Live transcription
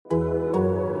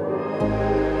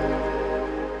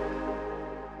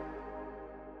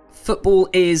Football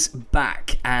is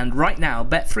back, and right now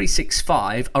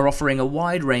Bet365 are offering a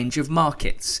wide range of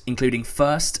markets, including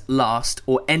first, last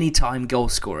or anytime goal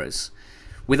scorers.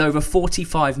 With over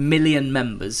 45 million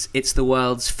members, it's the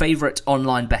world's favourite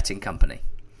online betting company.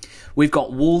 We've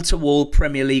got wall-to-wall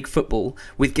Premier League football,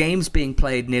 with games being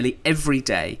played nearly every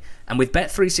day, and with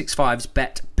Bet365's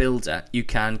Bet Builder, you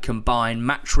can combine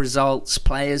match results,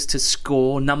 players to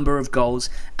score, number of goals,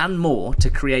 and more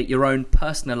to create your own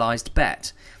personalised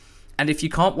bet. And if you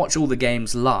can't watch all the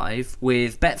games live,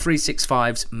 with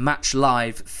Bet365's Match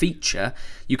Live feature,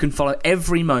 you can follow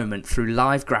every moment through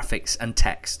live graphics and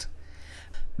text.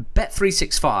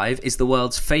 Bet365 is the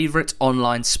world's favourite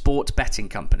online sport betting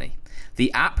company.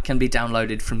 The app can be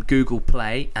downloaded from Google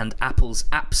Play and Apple's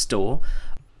App Store.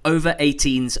 Over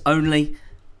 18s only.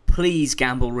 Please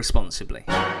gamble responsibly.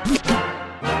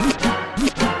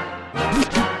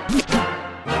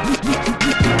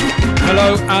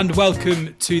 Hello and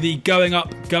welcome to the Going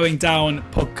Up, Going Down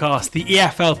podcast, the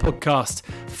EFL podcast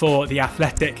for The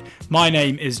Athletic. My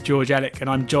name is George Ellick and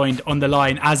I'm joined on the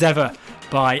line as ever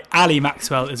by Ali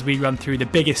Maxwell as we run through the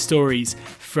biggest stories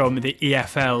from the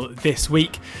EFL this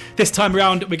week. This time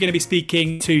around, we're going to be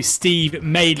speaking to Steve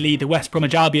Madeley, the West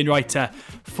Bromwich Albion writer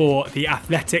for The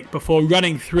Athletic, before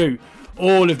running through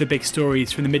all of the big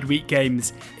stories from the midweek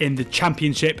games in the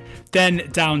Championship, then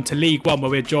down to League One,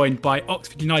 where we're joined by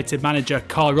Oxford United manager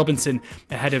Carl Robinson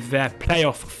ahead of their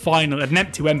playoff final at an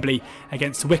empty Wembley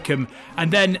against Wycombe, and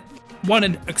then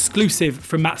an exclusive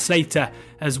from Matt Slater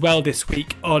as well this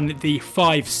week on the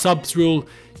 5 subs rule.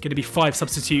 Going to be 5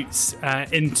 substitutes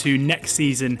into next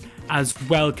season as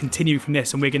well, continuing from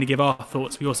this, and we're going to give our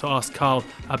thoughts. We also asked Carl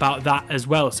about that as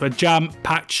well. So a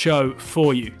jam-packed show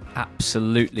for you.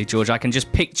 Absolutely, George. I can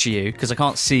just picture you, because I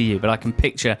can't see you, but I can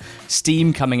picture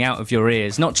steam coming out of your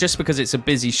ears, not just because it's a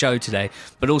busy show today,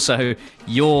 but also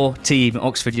your team,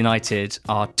 Oxford United,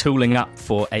 are tooling up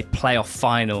for a playoff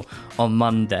final on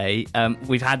Monday.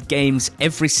 We've had games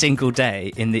every single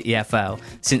day in the EFL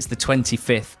since the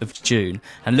 25th of June,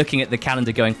 and looking at the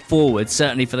calendar going forward,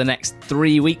 certainly for the next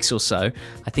 3 weeks or so,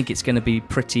 I think it's going to be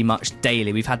pretty much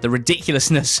daily. We've had the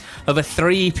ridiculousness of a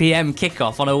 3 p.m.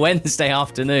 kickoff on a Wednesday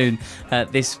afternoon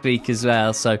this week as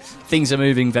well, so things are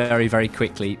moving very, very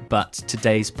quickly, but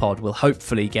today's pod will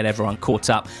hopefully get everyone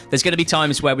caught up. There's going to be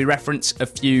times where we reference a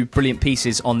few brilliant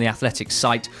pieces on the Athletic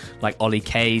site, like Ollie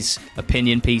Kay's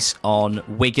opinion piece on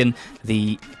Wigan,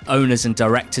 the owners and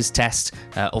directors test,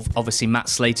 obviously Matt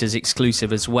Slater's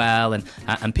exclusive as well, and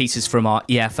pieces from our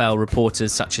EFL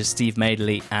reporters such as Steve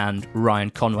Madeley and Ryan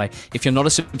Conway. If you're not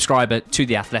a subscriber to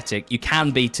The Athletic, you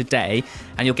can be today,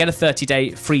 and you'll get a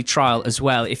 30-day free trial as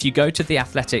well. If you go to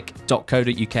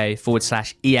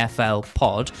theathletic.co.uk/EFL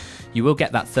pod, you will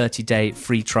get that 30-day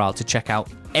free trial to check out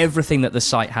everything that the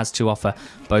site has to offer,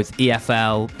 both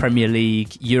EFL, Premier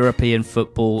League, European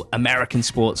football, American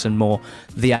sports and more.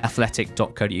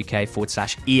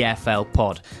 Theathletic.co.uk/EFL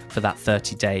pod for that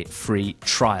 30-day free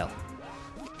trial.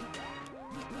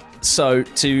 So,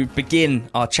 to begin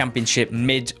our Championship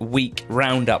mid-week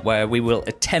roundup, where we will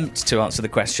attempt to answer the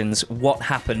questions, what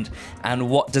happened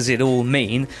and what does it all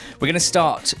mean, we're going to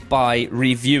start by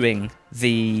reviewing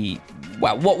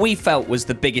what we felt was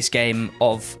the biggest game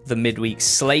of the midweek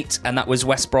slate, and that was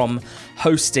West Brom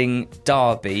hosting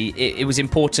Derby. It was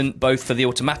important both for the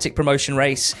automatic promotion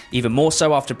race, even more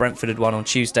so after Brentford had won on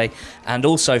Tuesday, and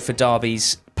also for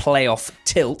Derby's playoff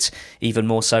tilt, even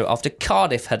more so after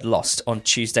Cardiff had lost on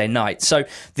Tuesday night. So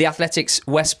the Athletic's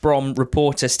West Brom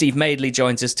reporter Steve Madeley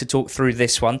joins us to talk through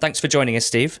this one. Thanks for joining us,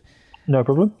 Steve. No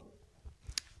problem.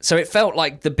 So it felt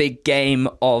like the big game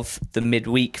of the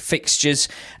midweek fixtures,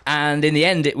 and in the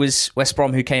end it was West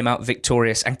Brom who came out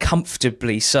victorious, and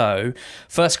comfortably so.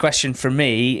 First question from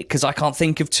me, because I can't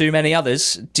think of too many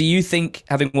others. Do you think,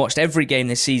 having watched every game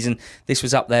this season, this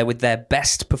was up there with their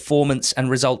best performance and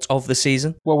result of the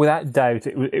season? Well, without doubt,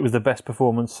 it was the best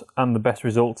performance and the best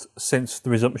result since the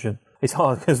resumption. It's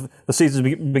hard because the season's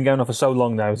been going on for so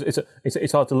long now.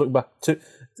 It's hard to look back too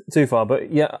far.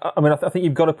 But yeah, I mean, I think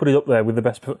you've got to put it up there with the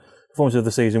best performance of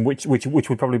the season, which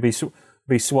would probably be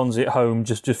Swansea at home,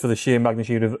 just for the sheer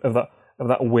magnitude of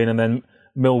that win, and then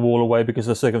Millwall away because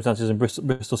of the circumstances, and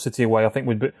Bristol City away. I think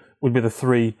would be the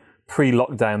 3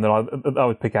 pre-lockdown that I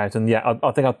would pick out. And yeah,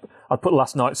 I think I'd put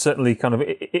last night certainly kind of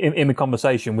in the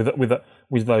conversation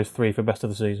with those 3 for best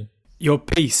of the season. Your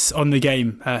piece on the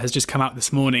game has just come out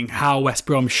this morning, how West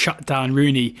Brom shut down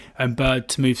Rooney and Bird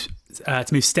to move to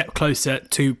move step closer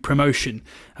to promotion.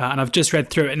 And I've just read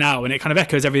through it now, and it kind of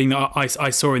echoes everything that I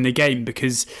saw in the game,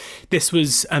 because this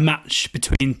was a match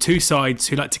between two sides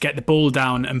who like to get the ball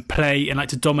down and play and like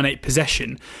to dominate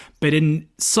possession. But in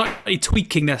slightly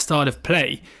tweaking their style of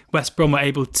play, West Brom were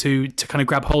able to kind of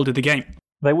grab hold of the game.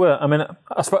 They were. I mean,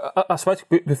 I spoke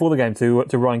before the game to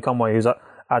Ryan Conway, who's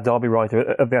our Derby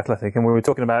writer at The Athletic, and we were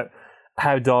talking about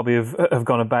how Derby have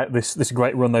gone about this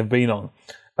great run they've been on.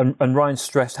 And Ryan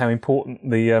stressed how important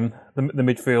the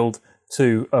midfield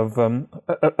two of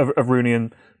Rooney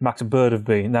and Max Bird have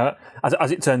been. Now,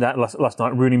 as it turned out last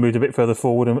night, Rooney moved a bit further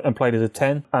forward and played as a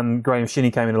 10, and Graham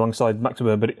Shinney came in alongside Max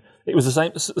Bird. But it was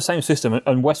the same system,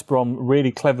 and West Brom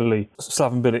really cleverly,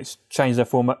 Slaven Bilic changed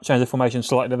their formation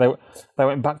slightly. They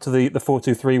went back to the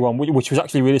 4-2-3-1, which was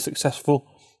actually really successful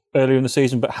earlier in the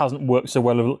season, but hasn't worked so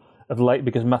well of late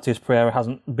because Matheus Pereira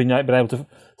hasn't been able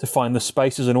to find the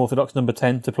space as an orthodox number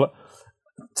 10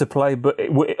 to play. But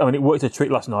it worked a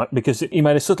treat last night because he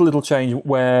made a subtle little change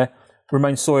where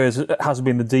Romain Sawyers has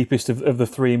been the deepest of the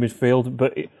three in midfield,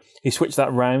 but he switched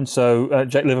that round. So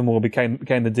Jake Livermore became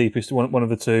the deepest, one of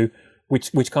the two,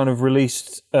 which kind of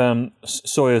released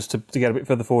Sawyers to get a bit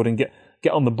further forward and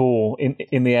get on the ball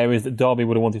in the areas that Derby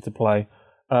would have wanted to play.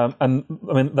 And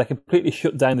I mean, they completely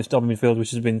shut down this Derby midfield,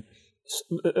 which has been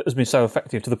so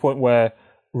effective, to the point where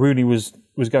Rooney was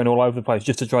going all over the place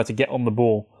just to try to get on the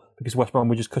ball because West Brom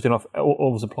were just cutting off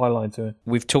all the supply line to him.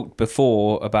 We've talked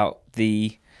before about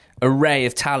the array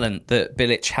of talent that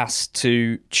Bilic has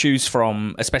to choose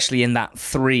from, especially in that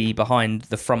three behind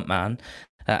the front man.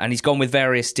 And he's gone with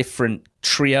various different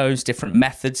trios, different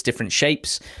methods, different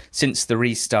shapes since the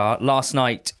restart. Last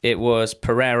night it was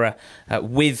Pereira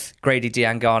with Grady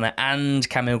Diangana and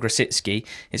Kamil Grosicki.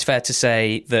 It's fair to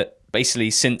say that basically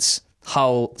since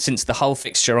the Hull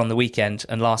fixture on the weekend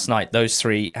and last night, those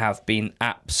three have been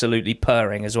absolutely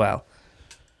purring as well.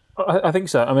 I think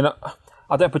so. I mean,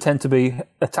 I don't pretend to be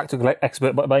a tactical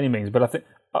expert by any means, but I think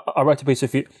I wrote a piece a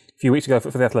few weeks ago for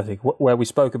The Athletic where we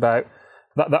spoke about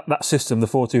that system, the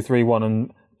 4-2-3-1,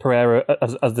 and Pereira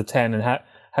as the 10, and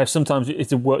how sometimes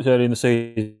it worked early in the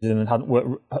season and hadn't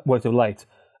worked of late.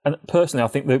 And personally, I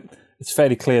think that it's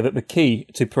fairly clear that the key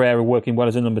to Pereira working well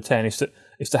as a number 10 is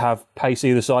to have pace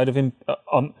either side of him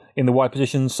in the wide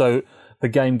position, so the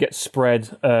game gets spread.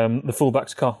 The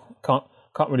fullbacks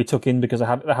can't really tuck in because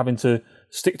they're having to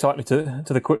stick tightly to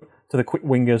the quick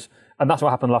wingers, and that's what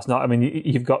happened last night. I mean,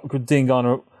 you've got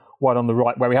Diangana wide on the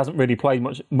right, where he hasn't really played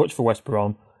much for West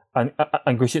Brom, and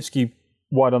Grosicki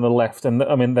wide on the left, and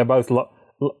I mean they're both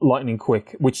lightning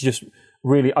quick, which just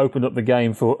really opened up the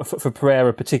game for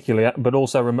Pereira particularly, but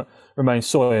also Romain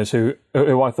Sawyers, who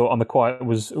I thought on the quiet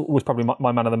was probably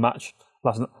my man of the match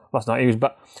last night. He was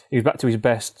back to his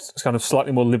best, kind of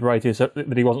slightly more liberated, so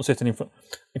that he wasn't sitting in front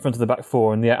of the back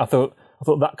four. And yeah, I thought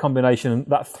that combination,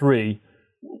 that three,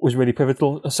 was really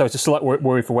pivotal. So it's a slight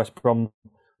worry for West Brom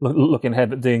looking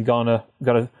ahead that Diangana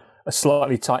got a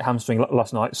slightly tight hamstring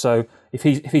last night. So if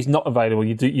he's not available,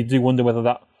 you do wonder whether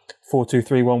that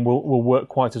 4-2-3-1 will work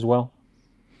quite as well.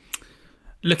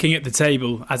 Looking at the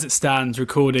table as it stands,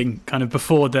 recording kind of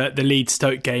before the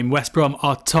Leeds-Stoke game, West Brom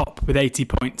are top with 80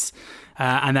 points,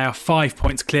 and they are 5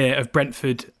 points clear of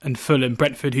Brentford and Fulham.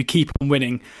 Brentford, who keep on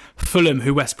winning. Fulham,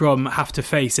 who West Brom have to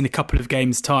face in a couple of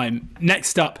games' time.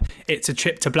 Next up, it's a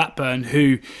trip to Blackburn,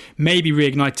 who maybe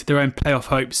reignited their own playoff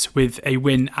hopes with a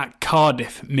win at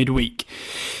Cardiff midweek.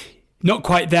 Not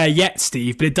quite there yet,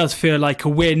 Steve, but it does feel like a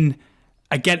win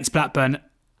against Blackburn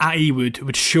at Ewood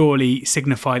would surely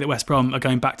signify that West Brom are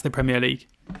going back to the Premier League.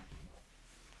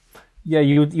 Yeah,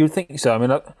 you'd think so. I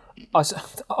mean,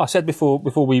 I said before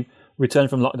we returned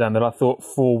from lockdown that I thought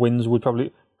 4 wins would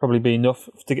probably be enough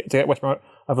to get West Brom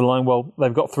over the line. Well,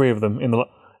 they've got 3 of them in the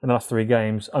last 3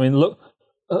 games. I mean,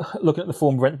 looking at the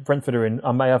form Brentford are in,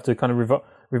 I may have to kind of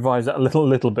revise that a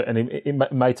little bit, and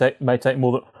it may take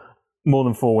more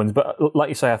than 4 wins. But like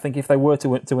you say, I think if they were to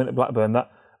win at Blackburn,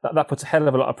 that puts a hell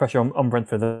of a lot of pressure on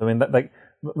Brentford. I mean,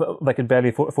 they could barely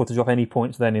afford to drop any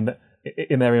points then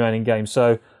in their remaining games.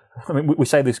 So, I mean, we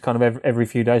say this kind of every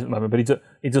few days at the moment, but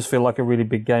it does feel like a really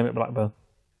big game at Blackburn.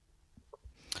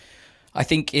 I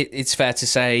think it's fair to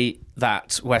say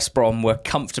that West Brom were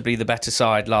comfortably the better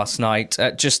side last night.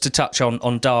 Just to touch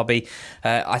on Derby,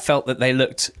 I felt that they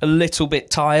looked a little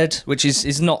bit tired, which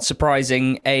is not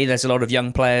surprising. There's a lot of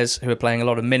young players who are playing a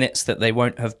lot of minutes that they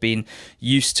won't have been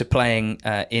used to playing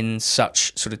in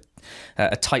such sort of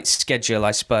a tight schedule,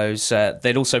 I suppose.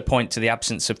 They'd also point to the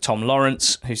absence of Tom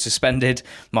Lawrence, who's suspended,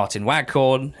 Martin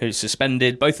Waghorn, who's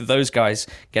suspended, both of those guys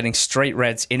getting straight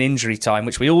reds in injury time,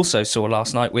 which we also saw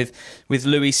last night with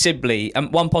Louis Sibley.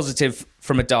 One positive impressive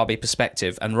from a Derby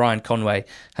perspective, and Ryan Conway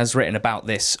has written about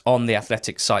this on the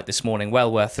Athletic site this morning,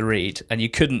 well worth a read, and you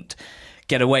couldn't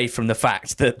get away from the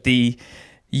fact that the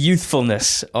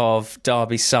youthfulness of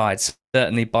Derby's sides,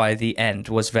 certainly by the end,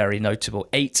 was very notable.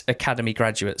 8 academy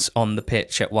graduates on the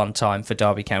pitch at one time for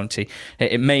Derby County.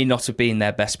 It may not have been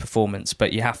their best performance,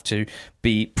 but you have to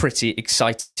be pretty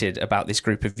excited about this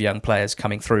group of young players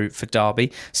coming through for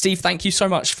Derby. Steve, thank you so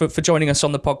much for joining us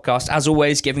on the podcast. As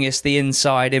always, giving us the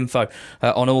inside info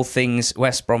on all things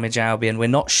West Bromwich Albion. We're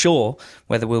not sure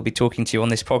whether we'll be talking to you on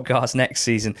this podcast next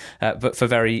season, but for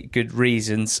very good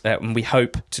reasons. And we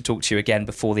hope to talk to you again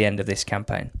before the end of this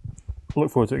campaign. Look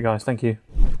forward to it, guys. Thank you.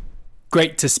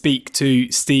 Great to speak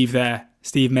to Steve there,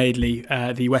 Steve Madeley,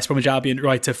 the West Bromwich Albion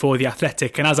writer for The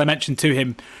Athletic. And as I mentioned to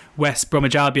him, West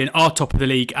Bromwich Albion are top of the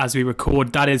league as we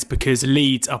record. That is because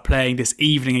Leeds are playing this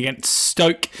evening against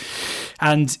Stoke.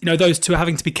 And, those two are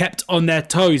having to be kept on their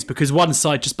toes because one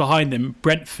side just behind them,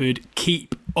 Brentford,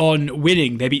 keep on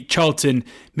winning. They beat Charlton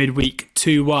midweek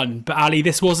 2-1. But Ali,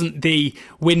 this wasn't the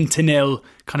 1-0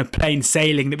 kind of plain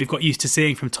sailing that we've got used to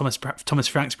seeing from Thomas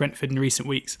Frank's Brentford in recent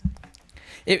weeks.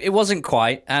 It wasn't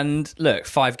quite. And look,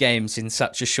 5 games in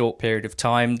such a short period of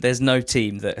time, there's no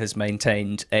team that has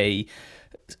maintained a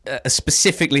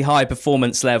specifically high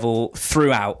performance level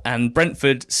throughout, and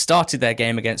Brentford started their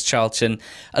game against Charlton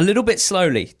a little bit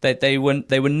slowly. They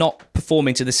were not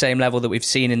performing to the same level that we've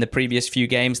seen in the previous few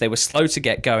games. They were slow to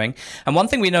get going. And one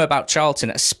thing we know about Charlton,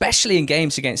 especially in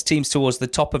games against teams towards the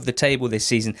top of the table this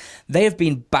season, they have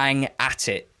been bang at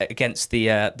it against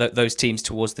those teams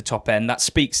towards the top end. That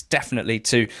speaks definitely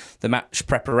to the match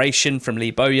preparation from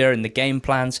Lee Bowyer and the game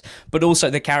plans, but also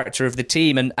the character of the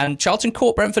team. And Charlton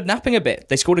caught Brentford napping a bit.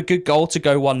 They scored a good goal to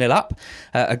go 1-0 up.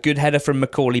 A good header from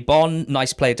Macaulay Bonne.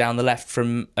 Nice play down the left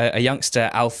from a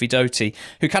youngster, Alfie Doughty,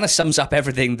 who kind of sums up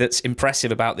everything that's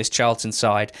impressive about this Charlton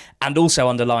side and also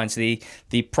underlines the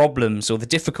problems or the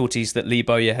difficulties that Lee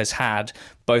Bowyer has had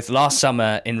both last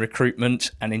summer in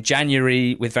recruitment and in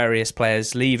January with various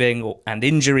players leaving and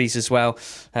injuries as well,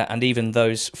 and even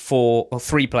those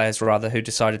 3 players rather who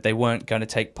decided they weren't going to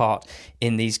take part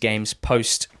in these games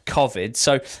post-COVID.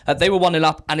 So they were 1-0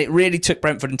 up, and it really took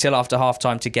Brentford until after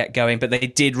half-time to get going, but they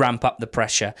did ramp up the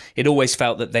pressure. It always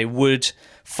felt that they would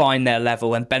find their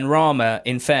level, and Benrahma,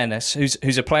 in fairness,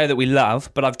 who's a player that we love,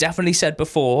 but I've definitely said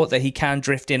before that he can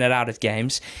drift in and out of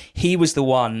games. He was the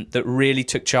one that really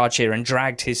took charge here and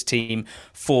dragged his team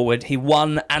forward. He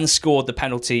won and scored the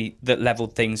penalty that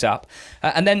levelled things up.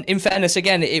 And then, in fairness,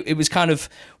 again, it was kind of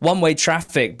one-way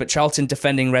traffic, but Charlton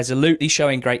defending resolutely,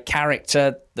 showing great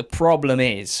character. The problem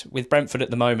is, with Brentford at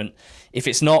the moment, if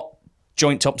it's not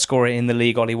joint top scorer in the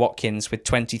league, Ollie Watkins, with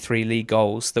 23 league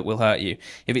goals, that will hurt you.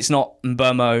 If it's not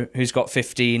Mbeumo, who's got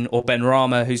 15, or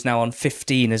Benrahma, who's now on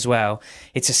 15 as well,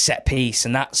 it's a set piece,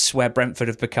 and that's where Brentford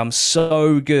have become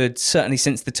so good, certainly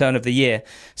since the turn of the year.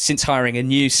 Since hiring a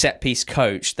new set piece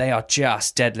coach, they are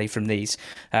just deadly from these.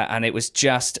 And it was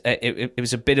just, it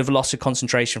was a bit of a loss of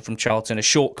concentration from Charlton, a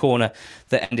short corner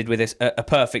that ended with a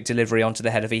perfect delivery onto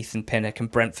the head of Ethan Pinnock, and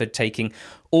Brentford taking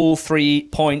all 3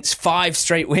 points, 5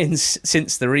 straight wins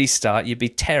since the restart. You'd be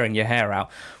tearing your hair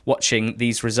out watching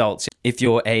these results if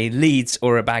you're a Leeds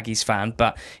or a Baggies fan,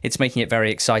 but it's making it very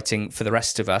exciting for the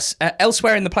rest of us.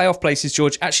 Elsewhere in the playoff places,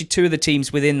 George, actually 2 of the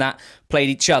teams within that played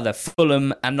each other,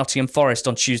 Fulham and Nottingham Forest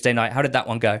on Tuesday night. How did that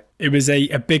one go? It was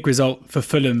a big result for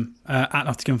Fulham at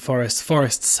Nottingham Forest.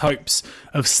 Forest's hopes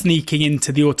of sneaking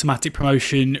into the automatic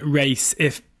promotion race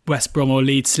if West Brom or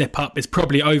Leeds slip up is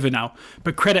probably over now.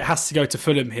 But credit has to go to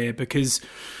Fulham here, because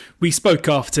we spoke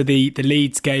after the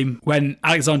Leeds game when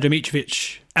Alexander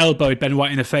Mitrovic elbowed Ben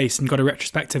White in the face and got a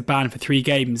retrospective ban for 3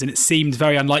 games, and it seemed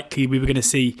very unlikely we were going to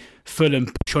see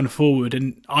Fulham push on forward.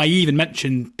 And I even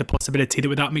mentioned the possibility that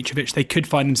without Mitrovic they could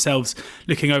find themselves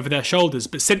looking over their shoulders.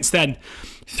 But since then,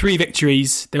 3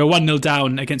 victories. They were 1-0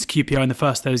 down against QPR in the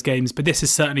first of those games, but this is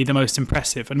certainly the most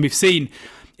impressive. And we've seen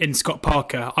in Scott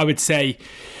Parker, I would say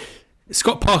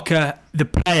Scott Parker, the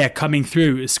player coming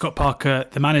through, is Scott Parker,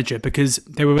 the manager, because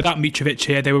they were without Mitrovic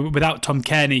here, they were without Tom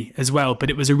Kearney as well, but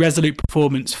it was a resolute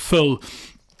performance full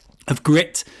of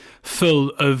grit, full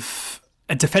of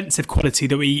a defensive quality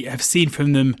that we have seen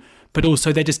from them, but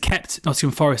also they just kept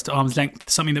Nottingham Forest at arm's length,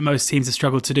 something that most teams have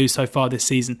struggled to do so far this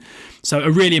season. So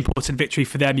a really important victory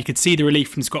for them. You could see the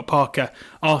relief from Scott Parker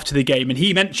after the game, and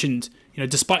he mentioned,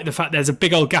 despite the fact there's a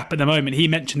big old gap at the moment, he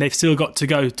mentioned they've still got to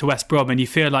go to West Brom, and you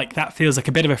feel like that feels like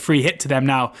a bit of a free hit to them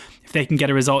now if they can get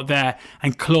a result there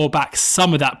and claw back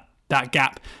some of that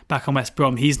gap back on West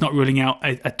Brom. He's not ruling out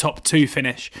a top 2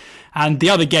 finish. And the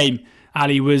other game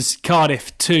Ali, was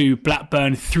Cardiff 2,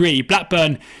 Blackburn 3.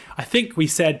 Blackburn, I think we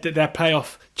said that their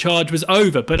playoff charge was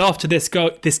over, but after this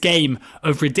game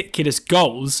of ridiculous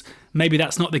goals, maybe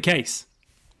that's not the case.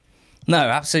 No,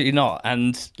 absolutely not.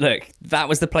 And look, that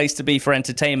was the place to be for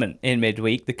entertainment in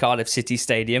midweek, the Cardiff City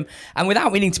Stadium. And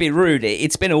without meaning to be rude,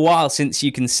 it's been a while since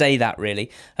you can say that, really.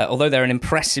 Although they're an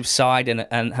impressive side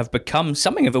and have become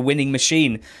something of a winning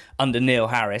machine under Neil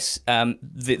Harris,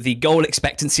 the goal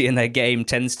expectancy in their game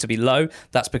tends to be low.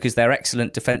 That's because they're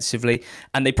excellent defensively,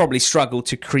 and they probably struggle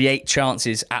to create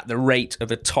chances at the rate of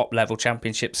a top-level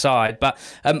Championship side. But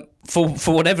for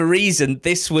whatever reason,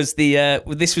 this was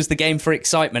the game for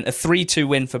excitement. A 3-2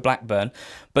 win for Blackburn.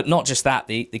 But not just that,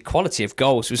 the quality of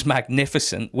goals was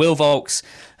magnificent. Will Vaulks,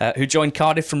 who joined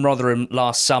Cardiff from Rotherham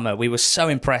last summer, we were so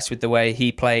impressed with the way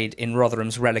he played in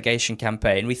Rotherham's relegation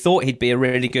campaign. We thought he'd be a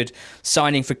really good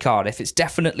signing for Cardiff. It's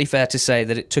definitely fair to say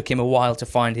that it took him a while to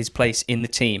find his place in the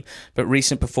team, but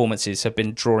recent performances have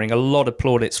been drawing a lot of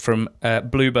plaudits from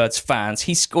Bluebirds fans.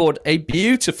 He scored a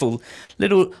beautiful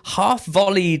little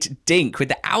half-volleyed dink with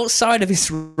the outside of his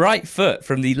right foot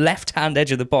from the left-hand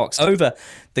edge of the box over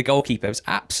the goalkeeper. It was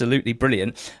absolutely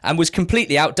brilliant and was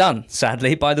completely outdone,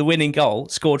 sadly, by the winning goal,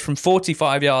 scored from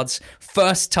 45 yards,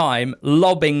 first time,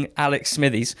 lobbing Alex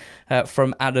Smithies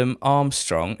from Adam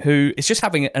Armstrong, who is just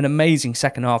having an amazing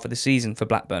second half of the season for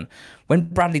Blackburn. When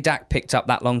Bradley Dack picked up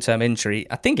that long-term injury,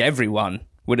 I think everyone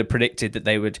would have predicted that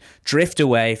they would drift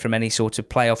away from any sort of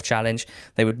playoff challenge.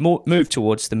 They would move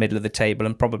towards the middle of the table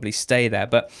and probably stay there.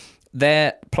 But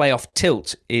their playoff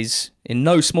tilt is in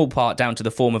no small part down to the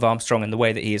form of Armstrong and the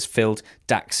way that he has filled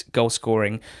Dack's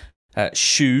goal-scoring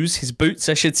shoes, his boots,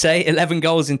 I should say. 11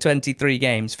 goals in 23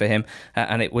 games for him,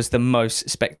 and it was the most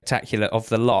spectacular of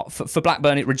the lot. For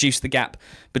Blackburn, it reduced the gap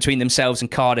between themselves and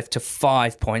Cardiff to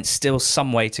 5 points. Still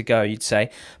some way to go, you'd say.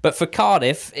 But for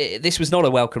Cardiff, this was not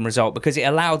a welcome result because it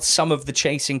allowed some of the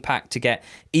chasing pack to get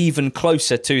even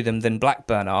closer to them than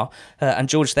Blackburn are. And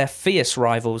George, their fierce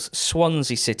rivals,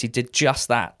 Swansea City, did just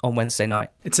that on Wednesday night.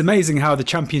 It's amazing how the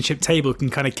Championship table can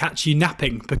kind of catch you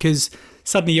napping, because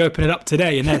suddenly you open it up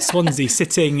today and there's Swansea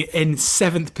sitting in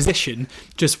 7th position,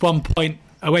 just 1 point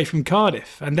away from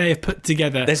Cardiff, and they have put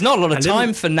together... There's not a lot of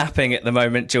time for napping at the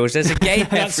moment, George. There's a game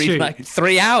every like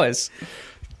 3 hours.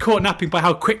 Caught napping by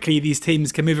how quickly these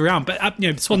teams can move around. But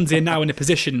Swansea are now in a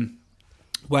position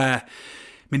where,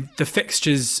 the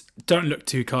fixtures don't look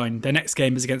too kind. Their next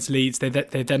game is against Leeds.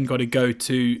 They've then got to go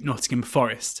to Nottingham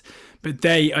Forest. But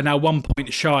they are now 1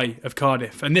 point shy of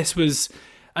Cardiff. And this was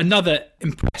another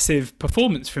impressive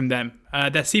performance from them.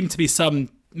 There seemed to be some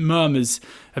murmurs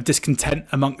of discontent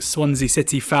amongst Swansea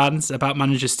City fans about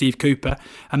manager Steve Cooper,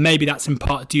 and maybe that's in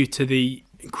part due to the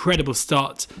incredible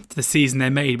start to the season they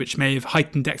made, which may have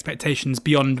heightened expectations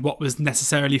beyond what was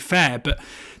necessarily fair. But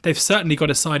they've certainly got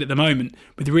a side at the moment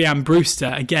with Rhian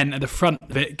Brewster again at the front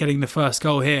of it, getting the first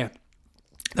goal here.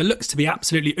 That looks to be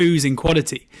absolutely oozing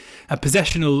quality, a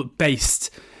possessional based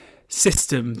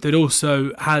system that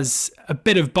also has a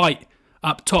bit of bite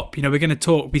up top. We're going to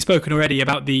talk, we've spoken already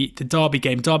about the Derby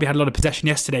game. Derby had a lot of possession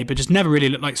yesterday, but just never really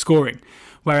looked like scoring.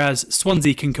 Whereas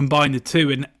Swansea can combine the two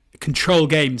and control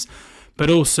games, but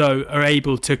also are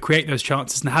able to create those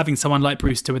chances. And having someone like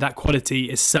Brewster with that quality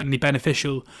is certainly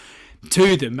beneficial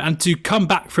to them. And to come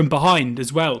back from behind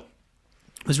as well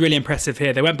was really impressive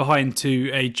here. They went behind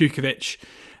to a Djukovic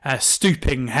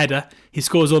stooping header. He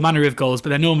scores all manner of goals, but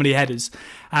they're normally headers,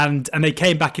 and they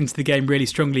came back into the game really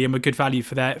strongly and were good value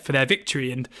for their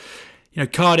victory. And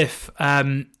Cardiff,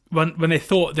 when they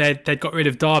thought they'd got rid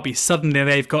of Derby, suddenly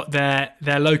they've got their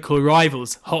local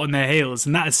rivals hot on their heels,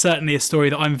 and that is certainly a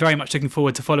story that I'm very much looking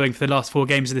forward to following for the last 4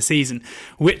 games of the season.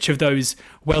 Which of those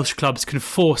Welsh clubs can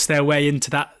force their way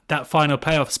into that final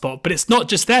playoff spot? But it's not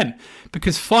just them,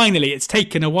 because finally it's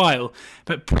taken a while,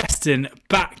 but Preston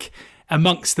back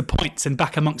amongst the points and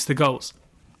back amongst the goals.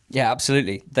 Yeah,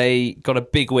 absolutely. They got a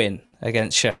big win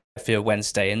against Sheffield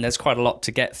Wednesday, and there's quite a lot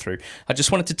to get through. I just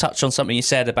wanted to touch on something you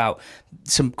said about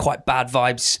some quite bad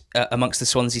vibes amongst the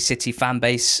Swansea City fan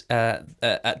base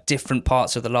at different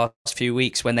parts of the last few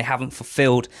weeks when they haven't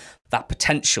fulfilled that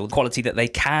potential, the quality that they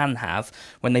can have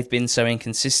when they've been so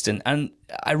inconsistent. And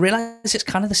I realise it's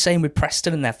kind of the same with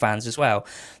Preston and their fans as well.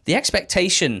 The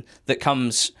expectation that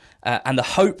comes and the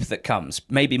hope that comes,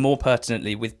 maybe more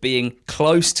pertinently, with being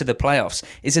close to the playoffs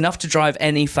is enough to drive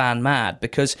any fan mad,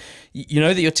 because you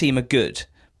know that your team are good.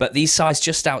 But these sides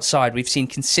just outside, we've seen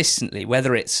consistently,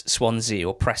 whether it's Swansea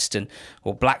or Preston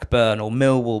or Blackburn or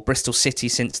Millwall, Bristol City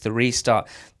since the restart,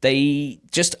 they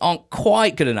just aren't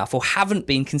quite good enough or haven't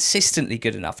been consistently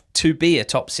good enough to be a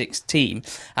top 6 team.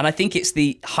 And I think it's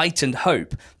the heightened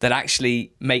hope that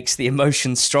actually makes the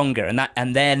emotions stronger.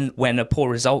 And then when a poor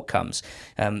result comes,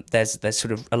 there's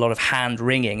sort of a lot of hand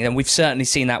wringing. And we've certainly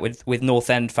seen that with North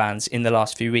End fans in the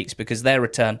last few weeks, because their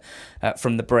return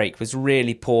from the break was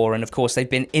really poor. And of course, they've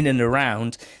been in and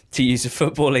around, to use a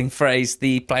footballing phrase,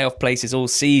 the playoff places all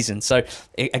season. So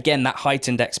again, that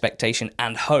heightened expectation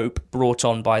and hope brought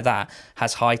on by that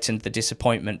has heightened the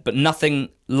disappointment. But nothing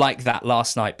like that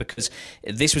last night, because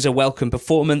this was a welcome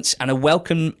performance and a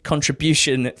welcome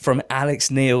contribution from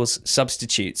Alex Neil's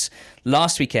substitutes.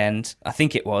 Last weekend, I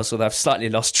think it was, although I've slightly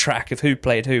lost track of who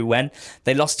played who when,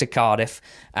 they lost to Cardiff,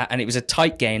 and it was a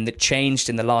tight game that changed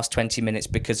in the last 20 minutes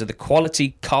because of the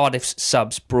quality Cardiff's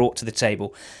subs brought to the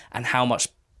table and how much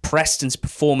Preston's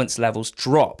performance levels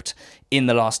dropped in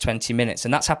the last 20 minutes.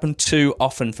 And that's happened too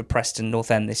often for Preston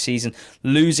North End this season,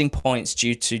 losing points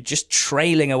due to just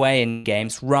trailing away in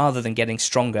games rather than getting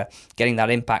stronger, getting that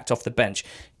impact off the bench.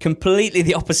 Completely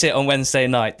the opposite on Wednesday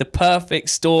night. The perfect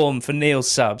storm for Neil's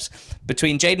subs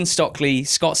between Jayden Stockley,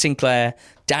 Scott Sinclair,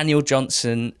 Daniel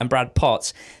Johnson and Brad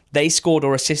Potts. They scored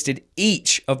or assisted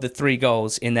each of the 3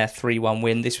 goals in their 3-1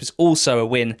 win. This was also a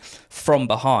win from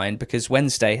behind because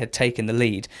Wednesday had taken the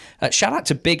lead. Shout out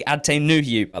to Big Adtame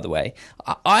Nuhiu, by the way.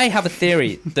 I have a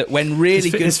theory that when really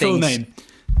good his things... full name.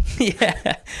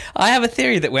 Yeah, I have a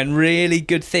theory that when really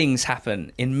good things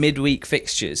happen in midweek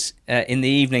fixtures, in the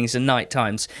evenings and night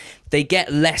times, they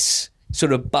get less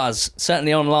sort of buzz,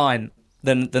 certainly online,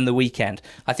 than the weekend.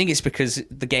 I think it's because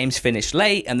the game's finished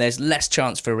late and there's less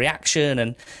chance for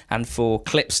reaction and for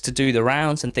clips to do the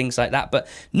rounds and things like that. But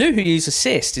Nuhiu's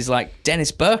assist is like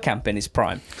Dennis Bergkamp in his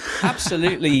prime.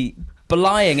 Absolutely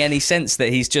belying any sense that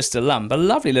he's just a lump. A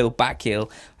lovely little back heel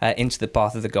into the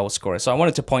path of the goal scorer. So I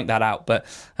wanted to point that out. But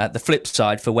the flip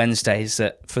side for Wednesday is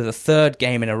that for the 3rd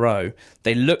game in a row,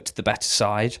 they looked the better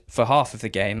side for half of the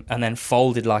game and then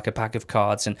folded like a pack of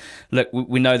cards. And look,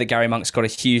 we know that Gary Monk's got a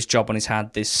huge job on his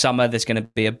hand this summer. There's going to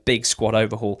be a big squad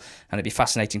overhaul, and it'd be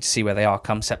fascinating to see where they are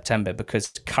come September,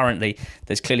 because currently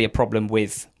there's clearly a problem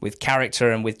with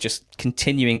character and with just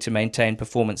continuing to maintain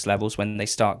performance levels when they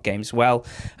start games well.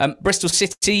 Bristol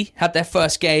City had their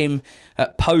first game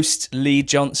post Lee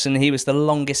Johnson. He was the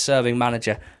longest serving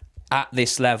manager at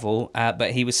this level,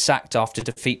 but he was sacked after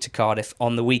defeat to Cardiff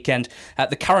on the weekend.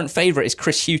 The current favourite is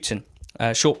Chris Hughton,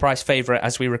 short price favourite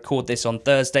as we record this on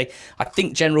Thursday. I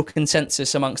think general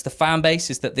consensus amongst the fan base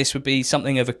is that this would be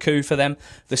something of a coup for them,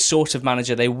 the sort of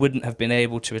manager they wouldn't have been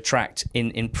able to attract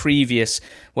in previous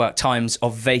times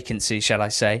of vacancy, shall I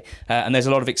say. And there's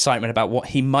a lot of excitement about what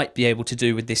he might be able to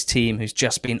do with this team who's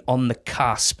just been on the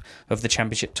cusp of the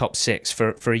Championship top 6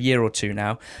 for a year or two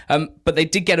now. But they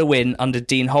did get a win under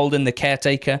Dean Holden, the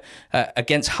caretaker,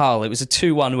 against Hull. It was a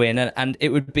 2-1 win, and it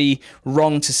would be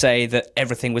wrong to say that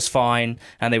everything was fine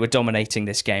and they were dominating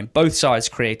this game. Both sides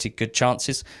created good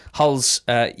chances. Hull's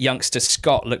youngster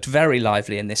Scott looked very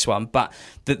lively in this one, but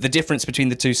the difference between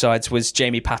the two sides was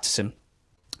Jamie Patterson,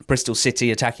 Bristol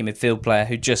City attacking midfield player,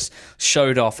 who just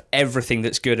showed off everything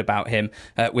that's good about him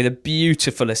with a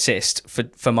beautiful assist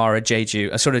for Mara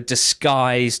Jeju, a sort of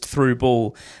disguised through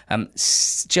ball,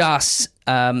 just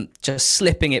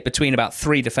slipping it between about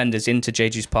 3 defenders into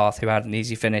Jeju's path, who had an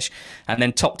easy finish, and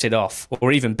then topped it off,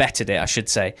 or even bettered it, I should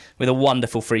say, with a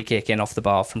wonderful free kick in off the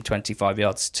bar from 25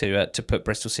 yards to put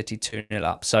Bristol City 2-0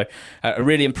 up. So a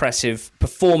really impressive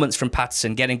performance from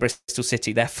Patterson, getting Bristol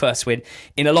City their first win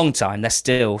in a long time. They're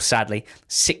still, sadly,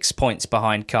 6 points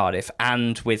behind Cardiff,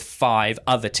 and with 5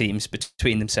 other teams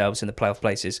between themselves in the playoff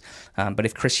places. But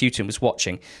if Chris Hughton was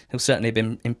watching, he'll certainly have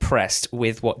been impressed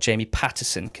with what Jamie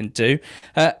Patterson can do.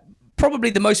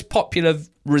 Probably the most popular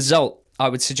result, I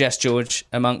would suggest, George,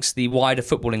 amongst the wider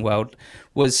footballing world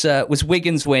was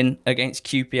Wigan's win against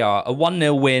QPR. A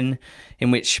 1-0 win in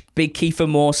which big Kiefer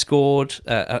Moore scored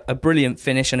a brilliant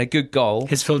finish and a good goal.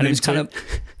 His full name too.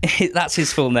 That's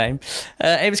his full name.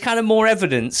 It was kind of more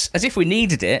evidence, as if we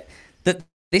needed it, that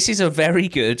this is a very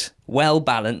good,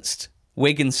 well-balanced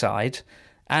Wigan side,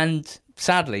 and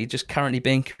sadly just currently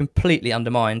being completely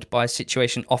undermined by a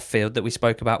situation off-field that we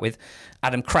spoke about with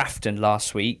Adam Crafton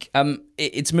last week.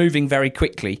 It's moving very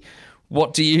quickly.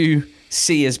 What do you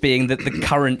see as being the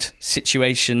current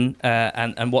situation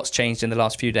and what's changed in the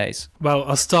last few days? Well,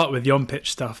 I'll start with the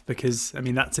on-pitch stuff because, I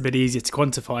mean, that's a bit easier to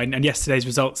quantify. And yesterday's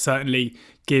result certainly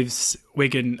gives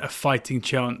Wigan a fighting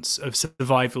chance of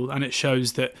survival, and it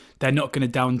shows that they're not going to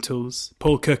down tools.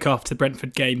 Paul Cook, after the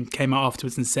Brentford game, came out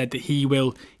afterwards and said that he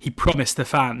promised the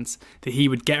fans that he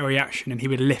would get a reaction and he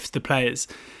would lift the players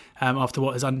after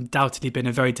what has undoubtedly been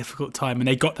a very difficult time. And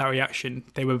they got that reaction.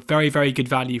 They were very, very good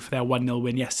value for their 1-0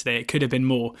 win yesterday. It could have been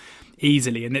more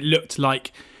easily. And it looked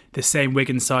like the same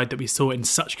Wigan side that we saw in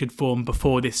such good form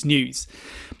before this news.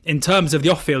 In terms of the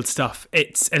off-field stuff,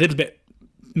 it's a little bit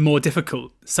more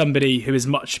difficult. Somebody who is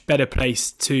much better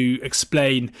placed to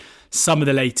explain some of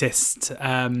the latest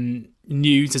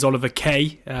news is Oliver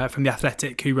Kay from The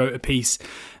Athletic, who wrote a piece,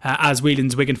 As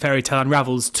Whelan's Wigan fairy tale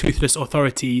unravels, toothless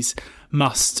authorities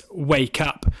must wake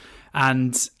up.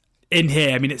 And in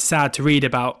here, I mean, it's sad to read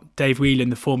about Dave Whelan,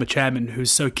 the former chairman,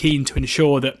 who's so keen to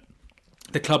ensure that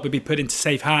the club would be put into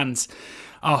safe hands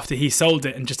after he sold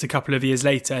it. And just a couple of years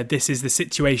later, this is the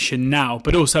situation now.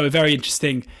 But also a very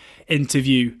interesting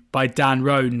interview by Dan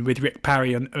Roan with Rick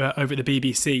Parry over at the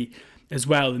BBC as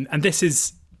well. And this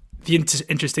is the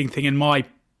interesting thing in my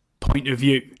point of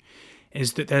view,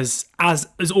 is that there's, as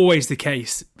always the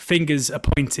case, fingers are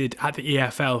pointed at the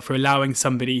EFL for allowing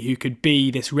somebody who could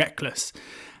be this reckless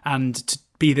and to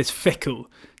be this fickle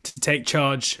to take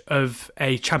charge of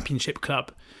a championship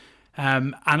club.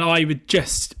 And I would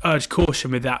just urge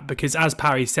caution with that, because as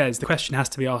Parry says, the question has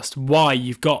to be asked why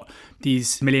you've got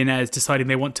these millionaires deciding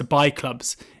they want to buy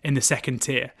clubs in the second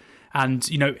tier. And,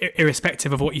 you know,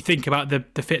 irrespective of what you think about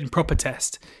the fit and proper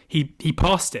test, he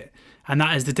passed it. And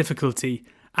that is the difficulty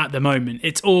at the moment.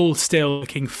 It's all still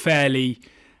looking fairly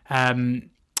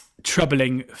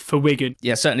troubling for Wigan.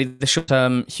 Yeah, certainly the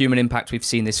short-term human impact we've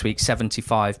seen this week,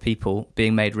 75 people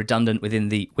being made redundant within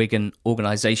the Wigan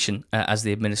organisation as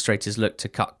the administrators look to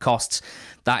cut costs.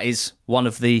 That is one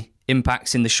of the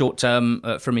impacts in the short term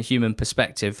from a human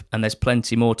perspective, and there's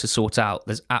plenty more to sort out.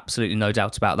 There's absolutely no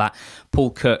doubt about that.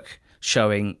 Paul Cook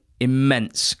showing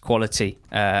immense quality,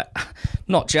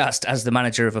 not just as the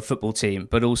manager of a football team,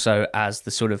 but also as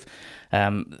the sort of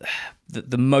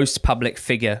the most public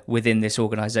figure within this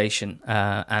organisation,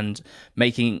 and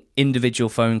making individual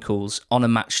phone calls on a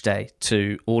match day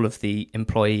to all of the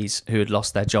employees who had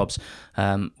lost their jobs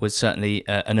was certainly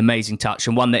an amazing touch,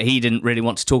 and one that he didn't really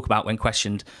want to talk about when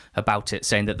questioned about it,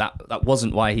 saying that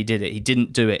wasn't why he did it. He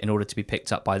didn't do it in order to be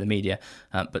picked up by the media,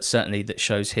 but certainly that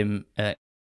shows him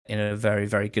in a very,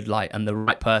 very good light, and the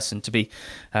right person to be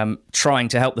trying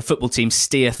to help the football team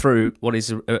steer through what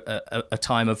is a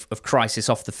time of crisis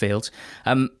off the field.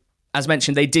 As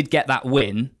mentioned, they did get that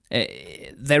win.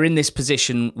 They're in this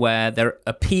position where they're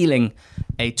appealing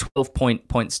a 12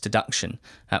 points deduction.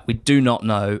 We do not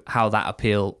know how that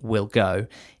appeal will go.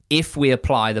 If we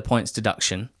apply the points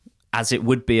deduction, as it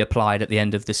would be applied at the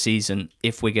end of the season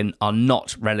if Wigan are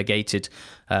not relegated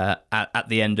at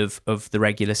the end of the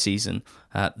regular season,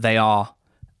 they are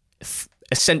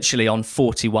essentially on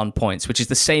 41 points, which is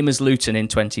the same as Luton in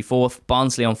 24th,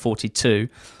 Barnsley on 42,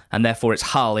 and therefore it's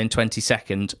Hull in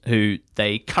 22nd, who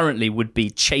they currently would be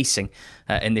chasing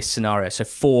in this scenario. So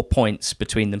 4 points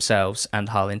between themselves and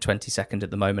Hull in 22nd at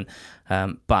the moment.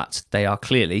 But they are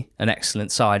clearly an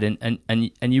excellent side,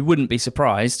 and you wouldn't be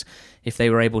surprised if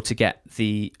they were able to get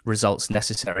the results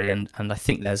necessary. And I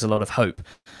think there's a lot of hope,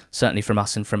 certainly from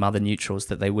us and from other neutrals,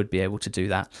 that they would be able to do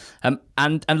that.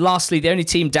 And lastly, the only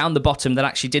team down the bottom that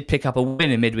actually did pick up a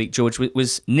win in midweek, George,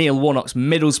 was Neil Warnock's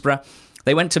Middlesbrough.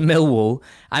 They went to Millwall.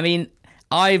 I mean,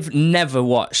 I've never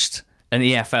watched an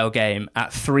EFL game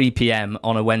at 3 p.m.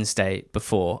 on a Wednesday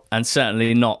before, and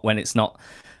certainly not when it's not.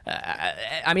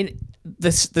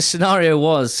 The scenario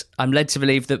was, I'm led to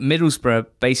believe that Middlesbrough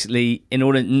basically, in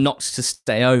order not to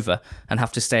stay over and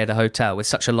have to stay at a hotel with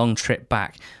such a long trip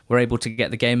back, were able to get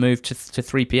the game moved to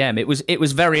 3 p.m. It was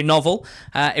very novel.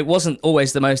 It wasn't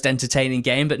always the most entertaining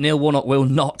game, but Neil Warnock will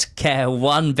not care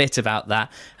one bit about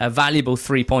that. A valuable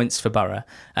 3 points for Borough.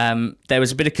 There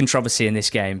was a bit of controversy in this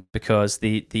game because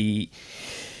the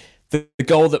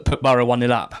goal that put Borough 1-0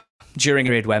 up during a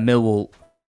period where Millwall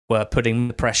were putting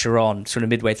the pressure on sort of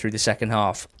midway through the second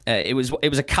half. It was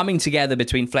a coming together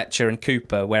between Fletcher and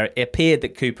Cooper, where it appeared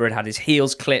that Cooper had his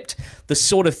heels clipped, the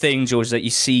sort of thing, George, that you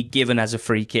see given as a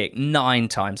free kick 9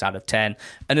 times out of 10.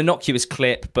 An innocuous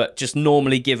clip, but just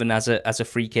normally given as a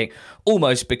free kick,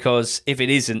 almost because if it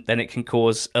isn't, then it can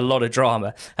cause a lot of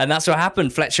drama. And that's what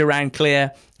happened. Fletcher ran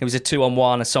clear. It was a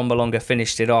 2-on-1. Assombalonga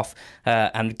finished it off,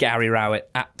 and Gary Rowett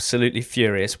absolutely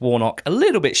furious. Warnock a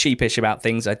little bit sheepish about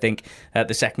things, I think.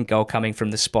 The second goal coming from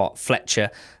the spot.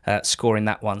 Fletcher scoring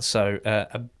that one. So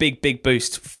a big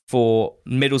boost for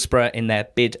Middlesbrough in their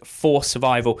bid for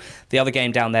survival. The other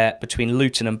game down there between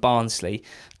Luton and Barnsley,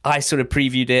 I sort of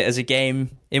previewed it as a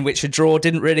game in which a draw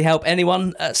didn't really help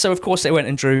anyone. So, of course, they went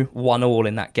and drew 1-1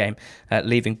 in that game,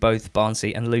 leaving both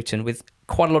Barnsley and Luton with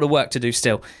quite a lot of work to do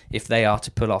still if they are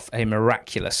to pull off a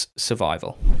miraculous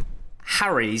survival.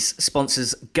 Harry's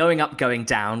sponsors Going Up, Going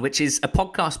Down, which is a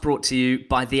podcast brought to you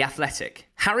by The Athletic.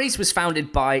 Harry's was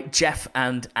founded by Jeff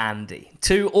and Andy,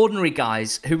 two ordinary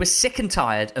guys who were sick and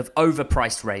tired of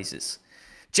overpriced razors.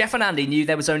 Jeff and Andy knew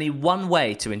there was only one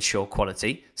way to ensure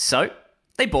quality, so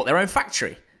they bought their own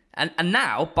factory. And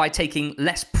now, by taking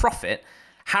less profit,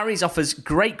 Harry's offers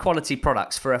great quality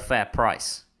products for a fair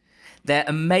price. Their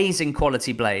amazing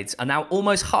quality blades are now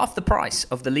almost half the price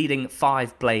of the leading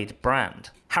 5-blade brand.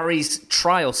 Harry's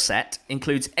trial set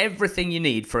includes everything you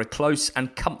need for a close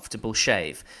and comfortable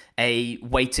shave. A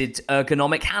weighted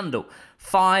ergonomic handle,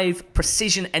 5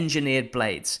 precision-engineered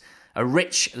blades, a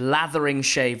rich lathering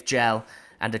shave gel,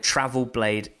 and a travel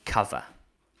blade cover.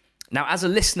 Now, as a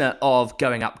listener of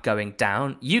Going Up, Going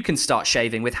Down, you can start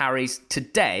shaving with Harry's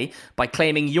today by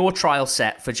claiming your trial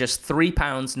set for just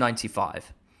 £3.95.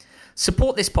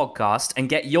 Support this podcast and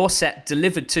get your set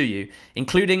delivered to you,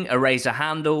 including a razor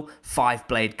handle,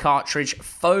 5-blade cartridge,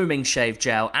 foaming shave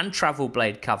gel, and travel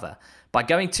blade cover by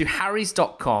going to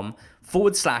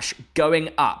harrys.com/going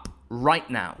up right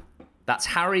now. That's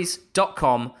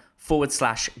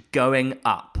harrys.com/going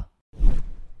up.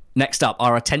 Next up,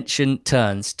 our attention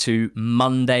turns to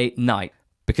Monday night,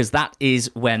 because that is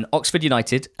when Oxford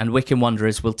United and Wycombe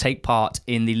Wanderers will take part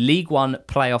in the League One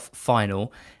playoff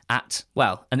final at,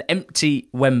 well, an empty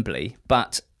Wembley.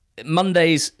 But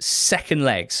Monday's second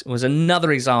legs was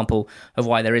another example of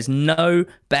why there is no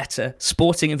better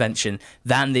sporting invention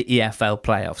than the EFL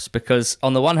playoffs. Because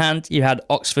on the one hand, you had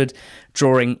Oxford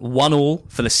drawing 1-1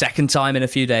 for the second time in a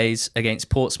few days against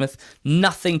Portsmouth.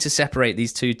 Nothing to separate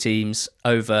these two teams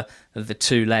over the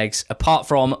two legs, apart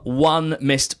from one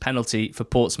missed penalty for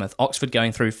Portsmouth. Oxford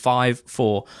going through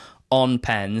 5-4 on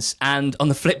pens. And on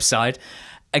the flip side,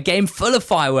 a game full of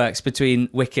fireworks between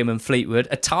Wycombe and Fleetwood,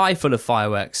 a tie full of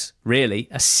fireworks, really,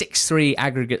 a 6-3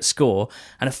 aggregate score,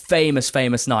 and a famous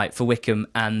night for Wycombe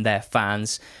and their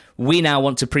fans. We now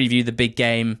want to preview the big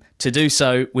game. To do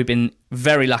so, we've been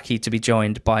very lucky to be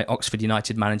joined by Oxford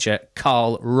United manager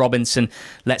Karl Robinson.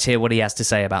 Let's hear what he has to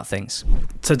say about things.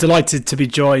 So delighted to be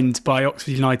joined by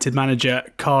Oxford United manager